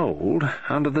been told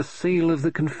under the seal of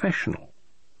the confessional?"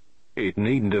 "It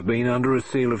needn't have been under a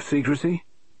seal of secrecy,"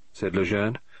 said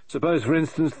Lejeune. "Suppose, for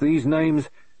instance, these names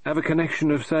have a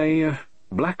connection of, say,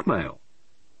 blackmail.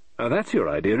 Oh, that's your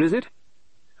idea, is it?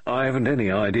 I haven't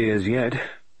any ideas yet.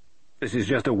 This is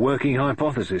just a working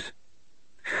hypothesis.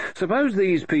 Suppose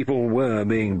these people were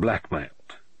being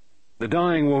blackmailed. The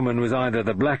dying woman was either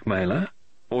the blackmailer,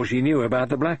 or she knew about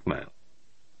the blackmail.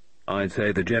 I'd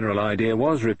say the general idea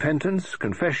was repentance,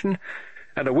 confession,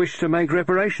 and a wish to make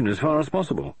reparation as far as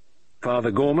possible. Father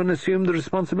Gorman assumed the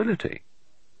responsibility.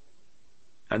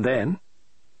 And then,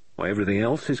 well, everything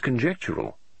else is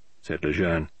conjectural," said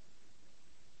Lejeune.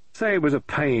 "Say it was a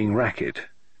paying racket,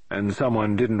 and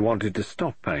someone didn't want it to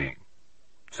stop paying.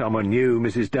 Someone knew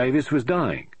Mrs. Davis was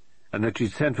dying, and that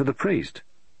she'd sent for the priest.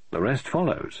 The rest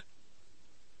follows."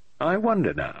 "I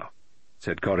wonder now,"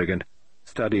 said Corrigan,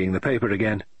 studying the paper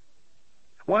again.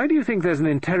 "Why do you think there's an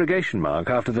interrogation mark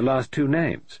after the last 2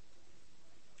 names?"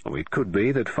 "Oh, it could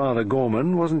be that Father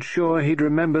Gorman wasn't sure he'd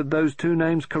remembered those 2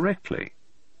 names correctly."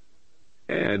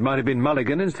 "Yeah, it might have been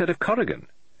Mulligan instead of Corrigan,"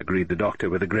 agreed the doctor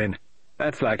with a grin.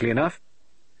 "That's likely enough.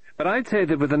 But I'd say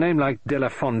that with a name like De La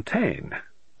Fontaine,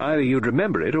 either you'd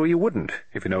remember it or you wouldn't,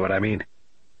 if you know what I mean.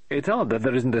 It's odd that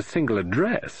there isn't a single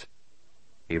address."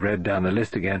 He read down the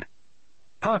list again.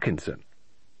 "Parkinson.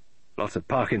 Lots of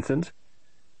Parkinsons.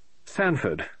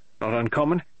 Sanford, not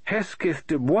uncommon. Hesketh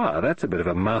de Bois, that's a bit of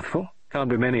a mouthful. Can't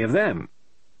be many of them."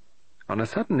 On a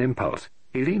sudden impulse,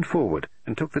 he leaned forward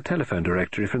and took the telephone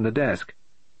directory from the desk.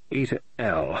 E to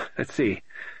L. Let's see.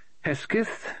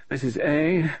 Hesketh, Mrs.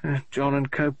 A, John &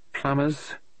 Co.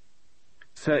 Plumbers.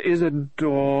 Sir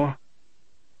Isidore...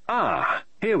 Ah,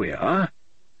 here we are.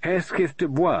 Hesketh de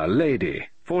Bois, lady,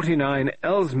 49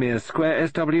 Ellesmere Square,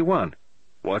 SW1.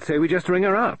 What say we just ring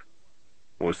her up?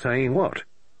 Or saying what?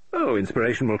 Oh,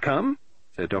 inspiration will come,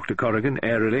 said Dr. Corrigan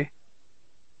airily.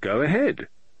 Go ahead,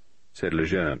 said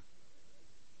Lejeune.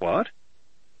 What?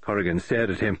 Corrigan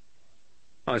stared at him.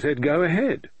 I said go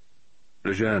ahead.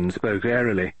 Lejeune spoke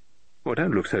airily. Well,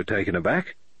 don't look so taken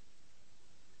aback.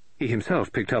 He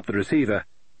himself picked up the receiver.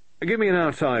 Give me an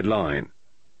outside line.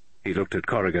 He looked at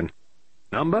Corrigan.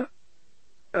 Number?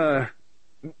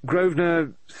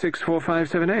 Grosvenor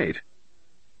 64578.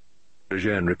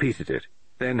 Lejeune repeated it,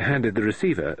 then handed the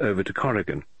receiver over to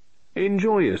Corrigan.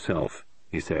 Enjoy yourself,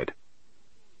 he said.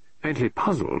 Faintly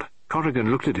puzzled,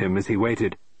 Corrigan looked at him as he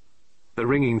waited. The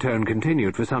ringing tone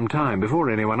continued for some time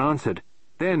before anyone answered.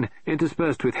 Then,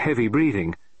 interspersed with heavy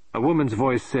breathing, a woman's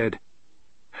voice said,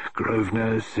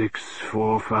 Grosvenor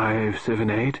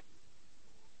 64578.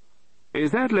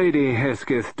 Is that Lady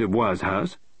Hesketh de Bois'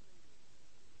 house?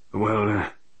 Well,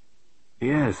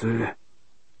 yes,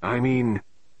 I mean...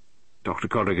 Dr.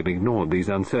 Corrigan ignored these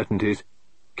uncertainties.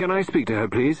 Can I speak to her,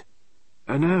 please?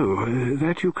 No,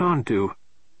 that you can't do.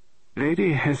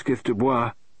 Lady Hesketh de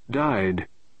Bois died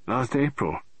last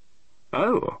April.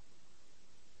 Oh.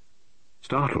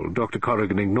 Startled, Dr.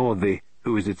 Corrigan ignored the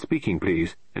 "Who is it speaking,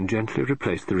 please?" and gently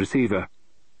replaced the receiver.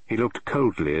 He looked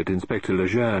coldly at Inspector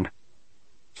Lejeune.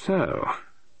 So,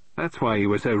 that's why you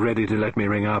were so ready to let me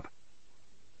ring up.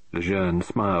 Lejeune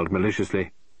smiled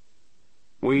maliciously.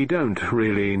 We don't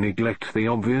really neglect the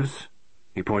obvious,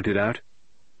 he pointed out.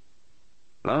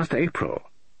 Last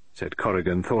April, said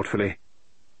Corrigan thoughtfully.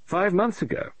 5 months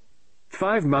ago.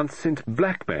 5 months since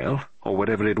blackmail, or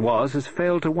whatever it was, has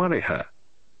failed to worry her.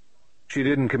 She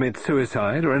didn't commit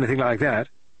suicide or anything like that.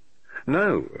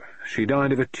 No, she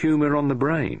died of a tumour on the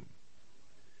brain.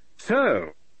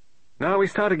 So, "Now we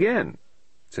start again,"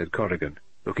 said Corrigan,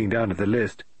 looking down at the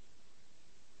list.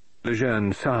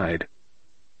 Lejeune sighed.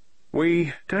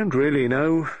 "We don't really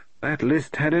know that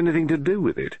list had anything to do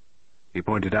with it," he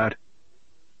pointed out.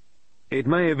 "It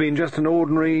may have been just an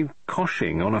ordinary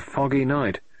coshing on a foggy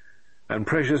night, and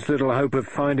precious little hope of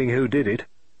finding who did it,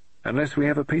 unless we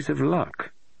have a piece of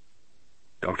luck."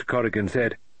 Dr. Corrigan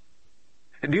said,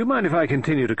 "Do you mind if I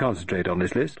continue to concentrate on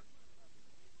this list?"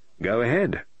 "Go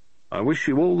ahead. I wish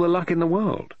you all the luck in the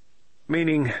world.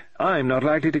 Meaning, I'm not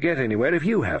likely to get anywhere if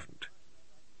you haven't.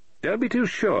 Don't be too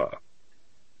sure.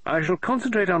 I shall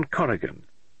concentrate on Corrigan.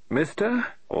 Mr.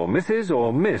 or Mrs.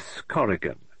 or Miss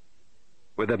Corrigan,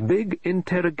 with a big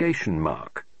interrogation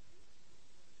mark."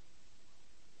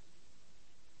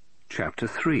 Chapter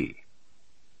 3.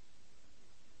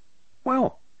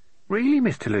 "Well, really,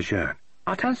 Mr. Lejeune,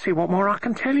 I don't see what more I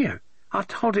can tell you. I've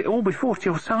told it all before to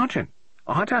your sergeant.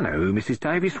 I don't know who Mrs.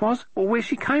 Davis was or where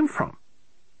she came from.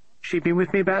 She'd been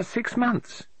with me about 6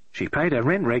 months. She paid her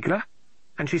rent regular,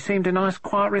 and she seemed a nice,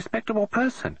 quiet, respectable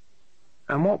person.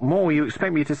 And what more you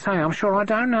expect me to say, I'm sure I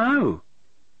don't know."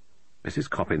 Mrs.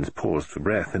 Coppins paused for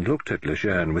breath and looked at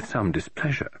Lejeune with some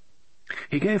displeasure.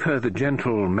 He gave her the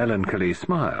gentle, melancholy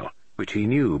smile, which he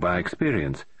knew by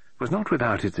experience was not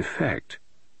without its effect.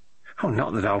 "Oh,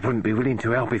 not that I wouldn't be willing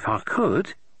to help if I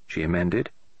could," she amended.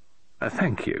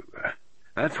 Thank you.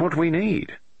 That's what we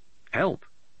need. Help.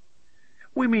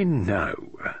 Women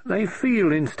know. They feel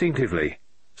instinctively,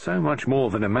 so much more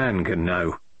than a man can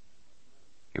know."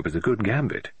 It was a good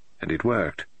gambit, and it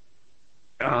worked.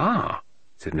 "Ah,"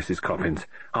 said Mrs. Coppins,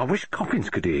 "I wish Coppins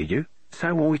could hear you.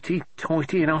 So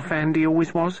hoity-toity and offhand he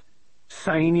always was.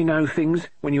 Saying you know things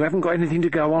when you haven't got anything to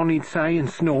go on, he'd say, and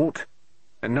snort.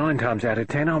 And 9 times out of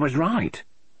 10 I was right."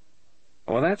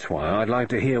 "Well, that's why I'd like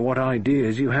to hear what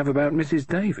ideas you have about Mrs.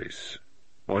 Davis.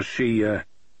 Was she, an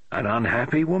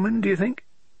unhappy woman, do you think?"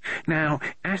 "Now,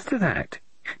 as to that,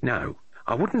 no,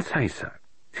 I wouldn't say so.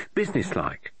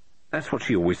 Businesslike. That's what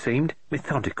she always seemed,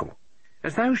 methodical.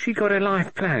 As though she got her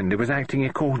life planned and was acting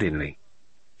accordingly.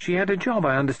 She had a job,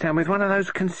 I understand, with one of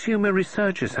those consumer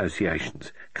research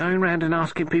associations, going round and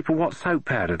asking people what soap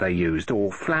powder they used,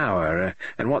 or flour,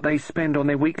 and what they spend on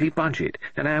their weekly budget,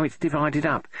 and how it's divided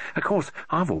up. Of course,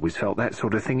 I've always felt that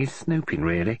sort of thing is snooping,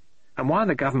 really, and why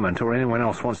the government or anyone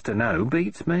else wants to know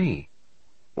beats me.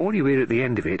 All you hear at the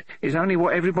end of it is only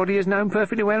what everybody has known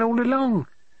perfectly well all along.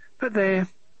 But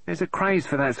there's a craze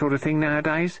for that sort of thing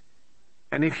nowadays,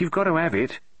 and if you've got to have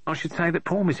it, I should say that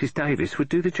poor Mrs. Davis would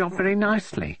do the job very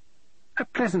nicely. A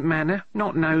pleasant manner,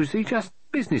 not nosy, just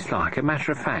businesslike, a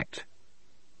matter of fact."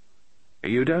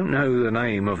 "You don't know the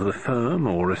name of the firm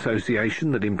or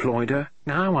association that employed her?"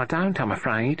 "No, I don't, I'm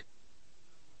afraid."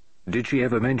 "Did she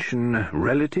ever mention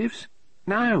relatives?"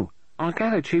 "No, I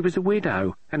gathered she was a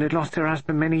widow and had lost her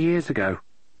husband many years ago.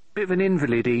 Bit of an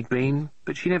invalid he'd been,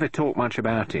 but she never talked much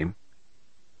about him."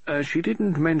 She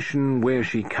didn't mention where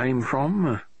she came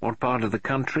from, what part of the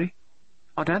country?"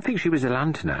 "I don't think she was a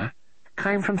Londoner.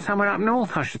 Came from somewhere up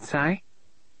north, I should say."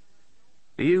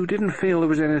 "You didn't feel there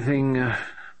was anything,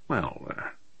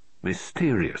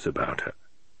 mysterious about her?"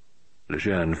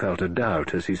 Lejeune felt a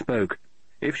doubt as he spoke.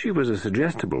 If she was a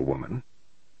suggestible woman,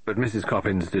 but Mrs.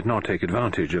 Coppins did not take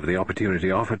advantage of the opportunity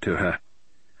offered to her.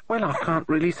 "Well, I can't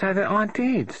really say that I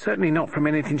did, certainly not from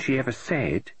anything she ever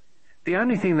said. The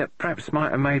only thing that perhaps might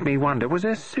have made me wonder was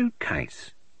her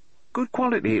suitcase. Good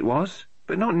quality it was,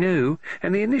 but not new,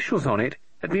 and the initials on it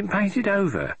had been painted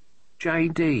over.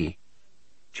 J.D.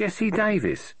 Jessie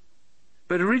Davis.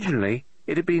 But originally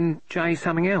it had been J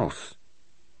something else.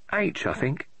 H, I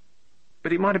think.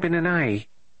 But it might have been an A.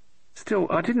 Still,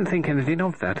 I didn't think anything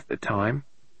of that at the time.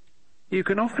 You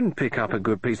can often pick up a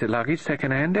good piece of luggage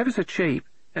second-hand, ever so cheap,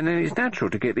 and then it's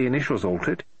natural to get the initials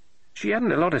altered. She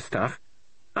hadn't a lot of stuff,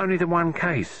 only the one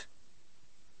case."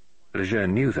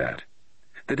 Lejeune knew that.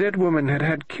 The dead woman had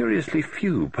had curiously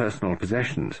few personal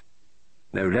possessions.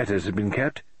 No letters had been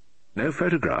kept, no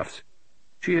photographs.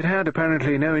 She had had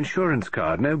apparently no insurance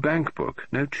card, no bank book,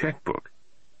 no cheque-book.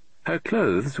 Her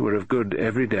clothes were of good,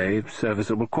 everyday,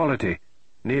 serviceable quality,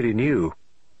 nearly new.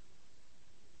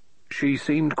 "She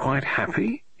seemed quite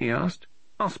happy?" he asked.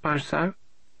 "I suppose so."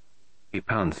 He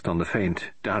pounced on the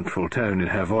faint, doubtful tone in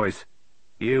her voice.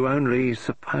 "You only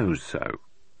suppose so?"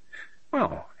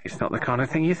 "Well, it's not the kind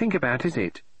of thing you think about, is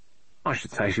it? I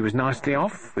should say she was nicely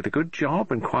off, with a good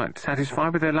job, and quite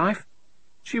satisfied with her life.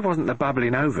 She wasn't the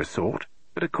bubbling over sort,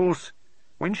 but of course,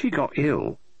 when she got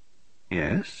ill—"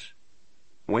 "Yes?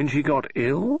 When she got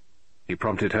ill?" he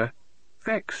prompted her.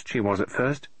 "Vexed she was at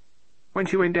first. When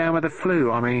she went down with the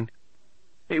flu, I mean.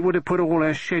 It would have put all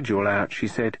her schedule out, she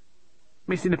said.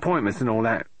 Missing appointments and all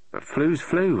that. But flu's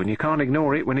flu, and you can't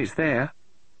ignore it when it's there.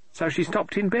 So she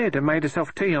stopped in bed and made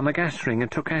herself tea on the gas ring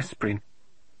and took aspirin.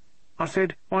 I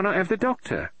said, why not have the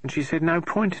doctor? And she said no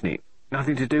point in it.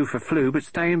 Nothing to do for flu but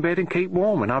stay in bed and keep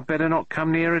warm, and I'd better not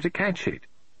come near her to catch it.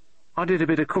 I did a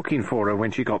bit of cooking for her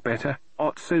when she got better,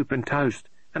 hot soup and toast,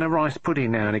 and a rice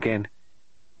pudding now and again.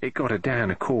 It got her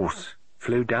down, of course.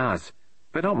 Flu does,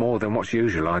 but not more than what's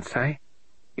usual, I'd say.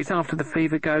 It's after the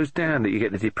fever goes down that you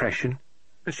get the depression,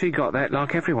 and she got that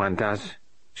like everyone does.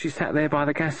 She sat there by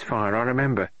the gas fire, I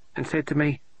remember, and said to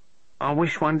me, I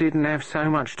wish one didn't have so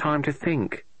much time to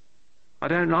think. I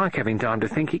don't like having time to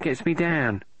think, it gets me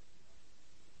down.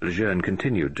 Lejeune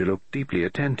continued to look deeply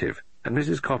attentive, and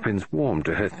Mrs. Coppins warmed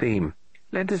to her theme.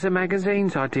 Lent her some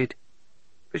magazines, I did.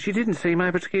 But she didn't seem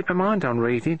able to keep her mind on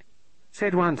reading.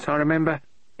 Said once, I remember,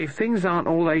 if things aren't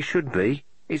all they should be,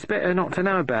 it's better not to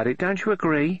know about it, don't you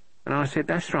agree? And I said,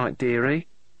 that's right, dearie.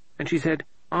 And she said,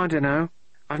 I dunno,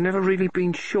 I've never really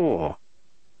been sure.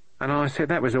 And I said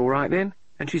that was all right then,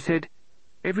 and she said,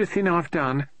 everything I've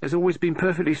done has always been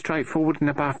perfectly straightforward and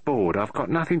above board. I've got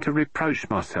nothing to reproach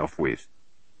myself with.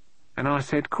 And I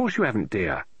said, course you haven't,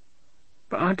 dear.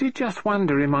 But I did just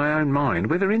wonder in my own mind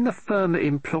whether in the firm that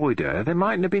employed her there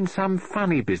mightn't have been some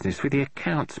funny business with the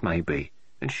accounts, maybe,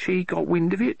 and she got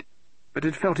wind of it, but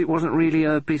had felt it wasn't really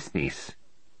her business.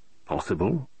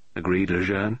 Possible, agreed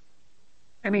Lejeune.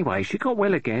 Anyway, she got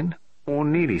well again, or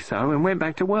nearly so, and went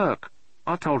back to work.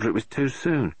 I told her it was too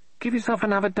soon. Give yourself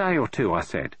another day or two, I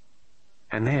said.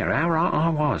 And there, how right I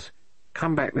was.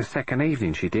 Come back the second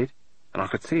evening, she did, and I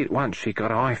could see at once she'd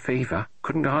got high fever,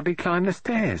 couldn't hardly climb the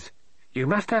stairs. You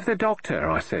must have the doctor,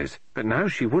 I says, but no,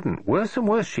 she wouldn't. Worse and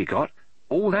worse she got.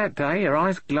 All that day, her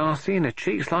eyes glassy and her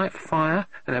cheeks like fire,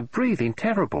 and her breathing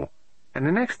terrible. And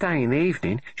the next day in the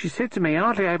evening, she said to me,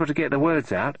 hardly able to get the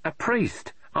words out, a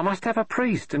priest. I must have a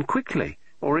priest, and quickly,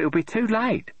 or it'll be too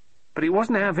late. But it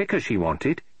wasn't our vicar she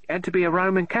wanted. It had to be a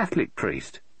Roman Catholic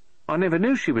priest. I never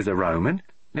knew she was a Roman,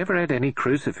 never had any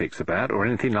crucifix about or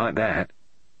anything like that.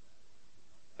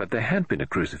 But there had been a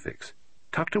crucifix,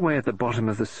 tucked away at the bottom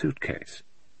of the suitcase.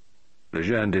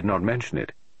 Lejeune did not mention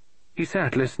it. He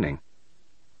sat listening.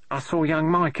 I saw young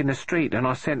Mike in the street, and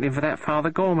I sent him for that Father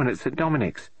Gorman at St.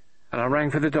 Dominic's, and I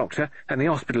rang for the doctor and the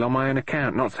hospital on my own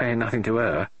account, not saying nothing to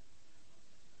her.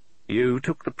 You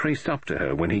took the priest up to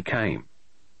her when he came?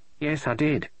 Yes, I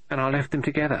did, and I left them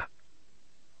together.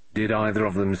 Did either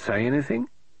of them say anything?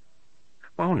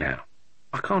 Well, now,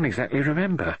 I can't exactly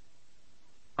remember.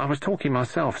 I was talking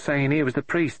myself, saying here was the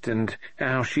priest, and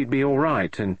how she'd be all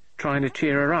right, and trying to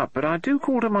cheer her up, but I do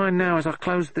call to mind now as I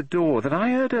closed the door that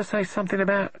I heard her say something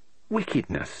about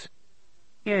wickedness.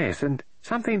 Yes, and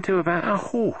something too about a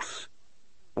horse.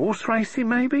 Horse racing,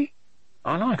 maybe?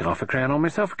 I like half a crown on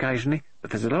myself occasionally, but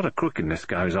there's a lot of crookedness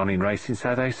goes on in racing,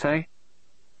 so they say.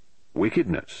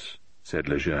 Wickedness, said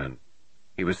Lejeune.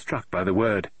 He was struck by the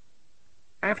word.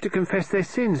 Have to confess their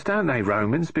sins, don't they,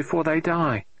 Romans, before they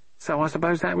die? So I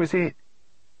suppose that was it.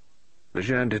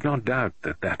 Lejeune did not doubt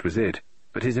that that was it,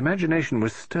 but his imagination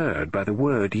was stirred by the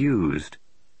word used.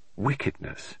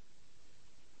 Wickedness.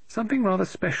 Something rather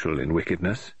special in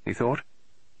wickedness, he thought,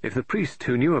 if the priest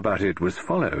who knew about it was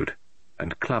followed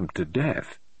and clubbed to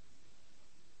death.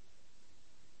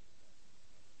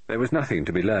 There was nothing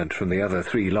to be learnt from the other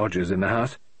 3 lodgers in the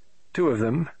house. 2 of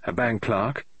them, a bank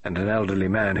clerk and an elderly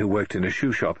man who worked in a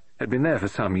shoe shop, had been there for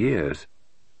some years.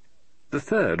 The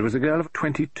third was a girl of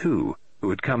 22 who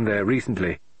had come there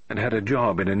recently and had a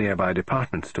job in a nearby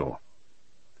department store.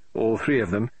 All 3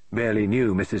 of them barely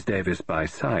knew Mrs. Davis by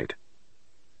sight.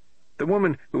 The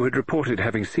woman who had reported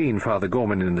having seen Father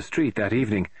Gorman in the street that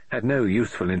evening had no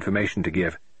useful information to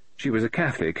give. She was a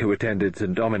Catholic who attended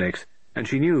St. Dominic's, and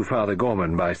she knew Father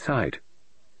Gorman by sight.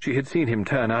 She had seen him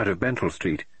turn out of Bentle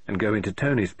Street and go into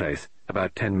Tony's place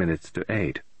about 10 minutes to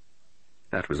 8.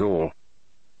 That was all.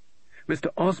 Mr.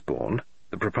 Osborne,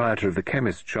 the proprietor of the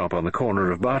chemist shop on the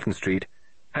corner of Barton Street,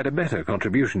 had a better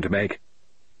contribution to make.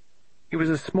 He was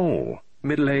a small,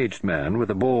 middle-aged man with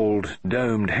a bald,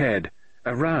 domed head,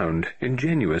 a round,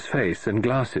 ingenuous face, and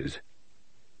glasses.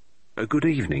 Good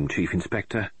evening, Chief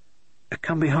Inspector.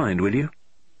 Come behind, will you?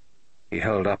 He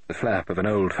held up the flap of an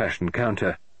old-fashioned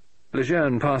counter.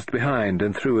 Lejeune passed behind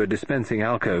and through a dispensing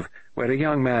alcove where a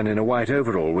young man in a white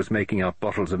overall was making up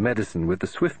bottles of medicine with the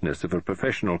swiftness of a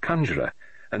professional conjurer,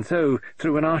 and so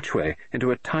through an archway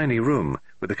into a tiny room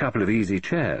with a couple of easy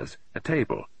chairs, a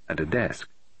table, and a desk.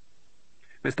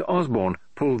 Mr. Osborne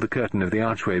pulled the curtain of the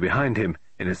archway behind him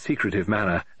in a secretive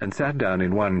manner and sat down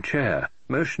in one chair,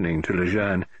 motioning to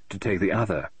Lejeune to take the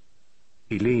other.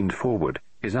 He leaned forward,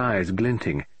 his eyes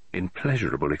glinting in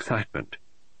pleasurable excitement.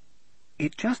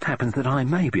 It just happens that I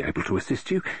may be able to assist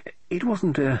you. It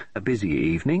wasn't a busy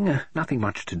evening, nothing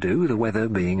much to do, the weather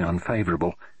being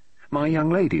unfavourable. My young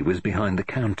lady was behind the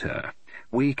counter.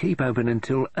 We keep open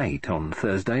until 8 on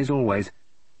Thursdays always.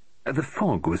 The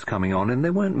fog was coming on and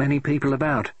there weren't many people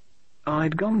about.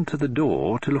 I'd gone to the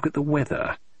door to look at the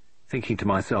weather, thinking to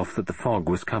myself that the fog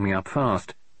was coming up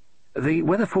fast. The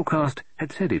weather forecast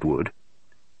had said it would.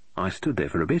 I stood there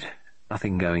for a bit,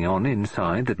 nothing going on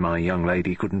inside that my young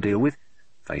lady couldn't deal with,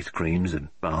 face creams and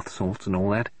bath salts and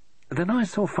all that. Then I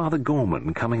saw Father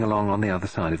Gorman coming along on the other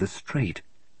side of the street.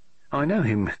 I know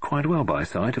him quite well by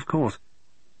sight, of course.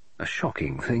 A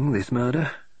shocking thing, this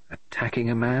murder, attacking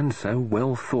a man so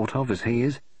well thought of as he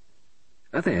is.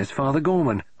 There's Father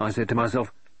Gorman, I said to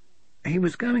myself. He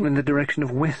was going in the direction of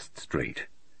West Street.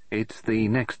 It's the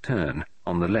next turn,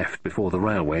 on the left before the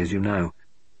railway, as you know.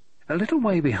 A little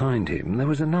way behind him there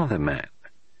was another man.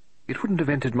 It wouldn't have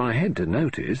entered my head to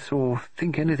notice or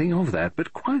think anything of that,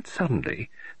 but quite suddenly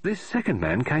this second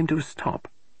man came to a stop,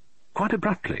 quite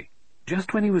abruptly,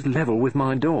 just when he was level with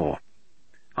my door.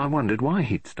 I wondered why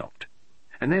he'd stopped,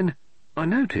 and then I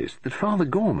noticed that Father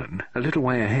Gorman, a little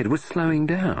way ahead, was slowing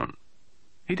down.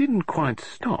 He didn't quite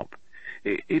stop.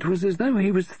 It was as though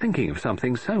he was thinking of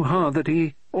something so hard that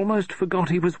he almost forgot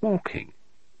he was walking.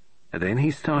 Then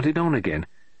he started on again,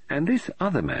 and this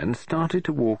other man started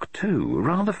to walk too,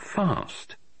 rather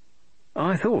fast.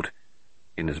 I thought,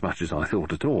 inasmuch as I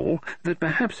thought at all, that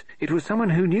perhaps it was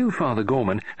someone who knew Father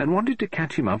Gorman and wanted to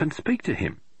catch him up and speak to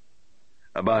him.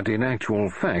 But in actual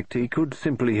fact he could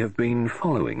simply have been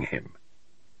following him.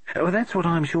 Oh, that's what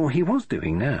I'm sure he was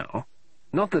doing now.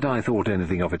 Not that I thought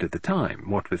anything of it at the time.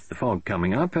 What with the fog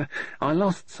coming up, I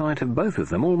lost sight of both of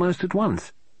them almost at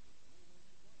once.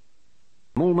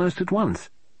 Almost at once.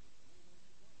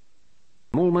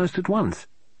 Almost at once.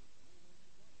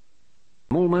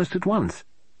 Almost at once.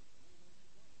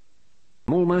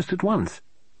 Almost at once.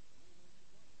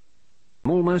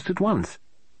 Almost at once.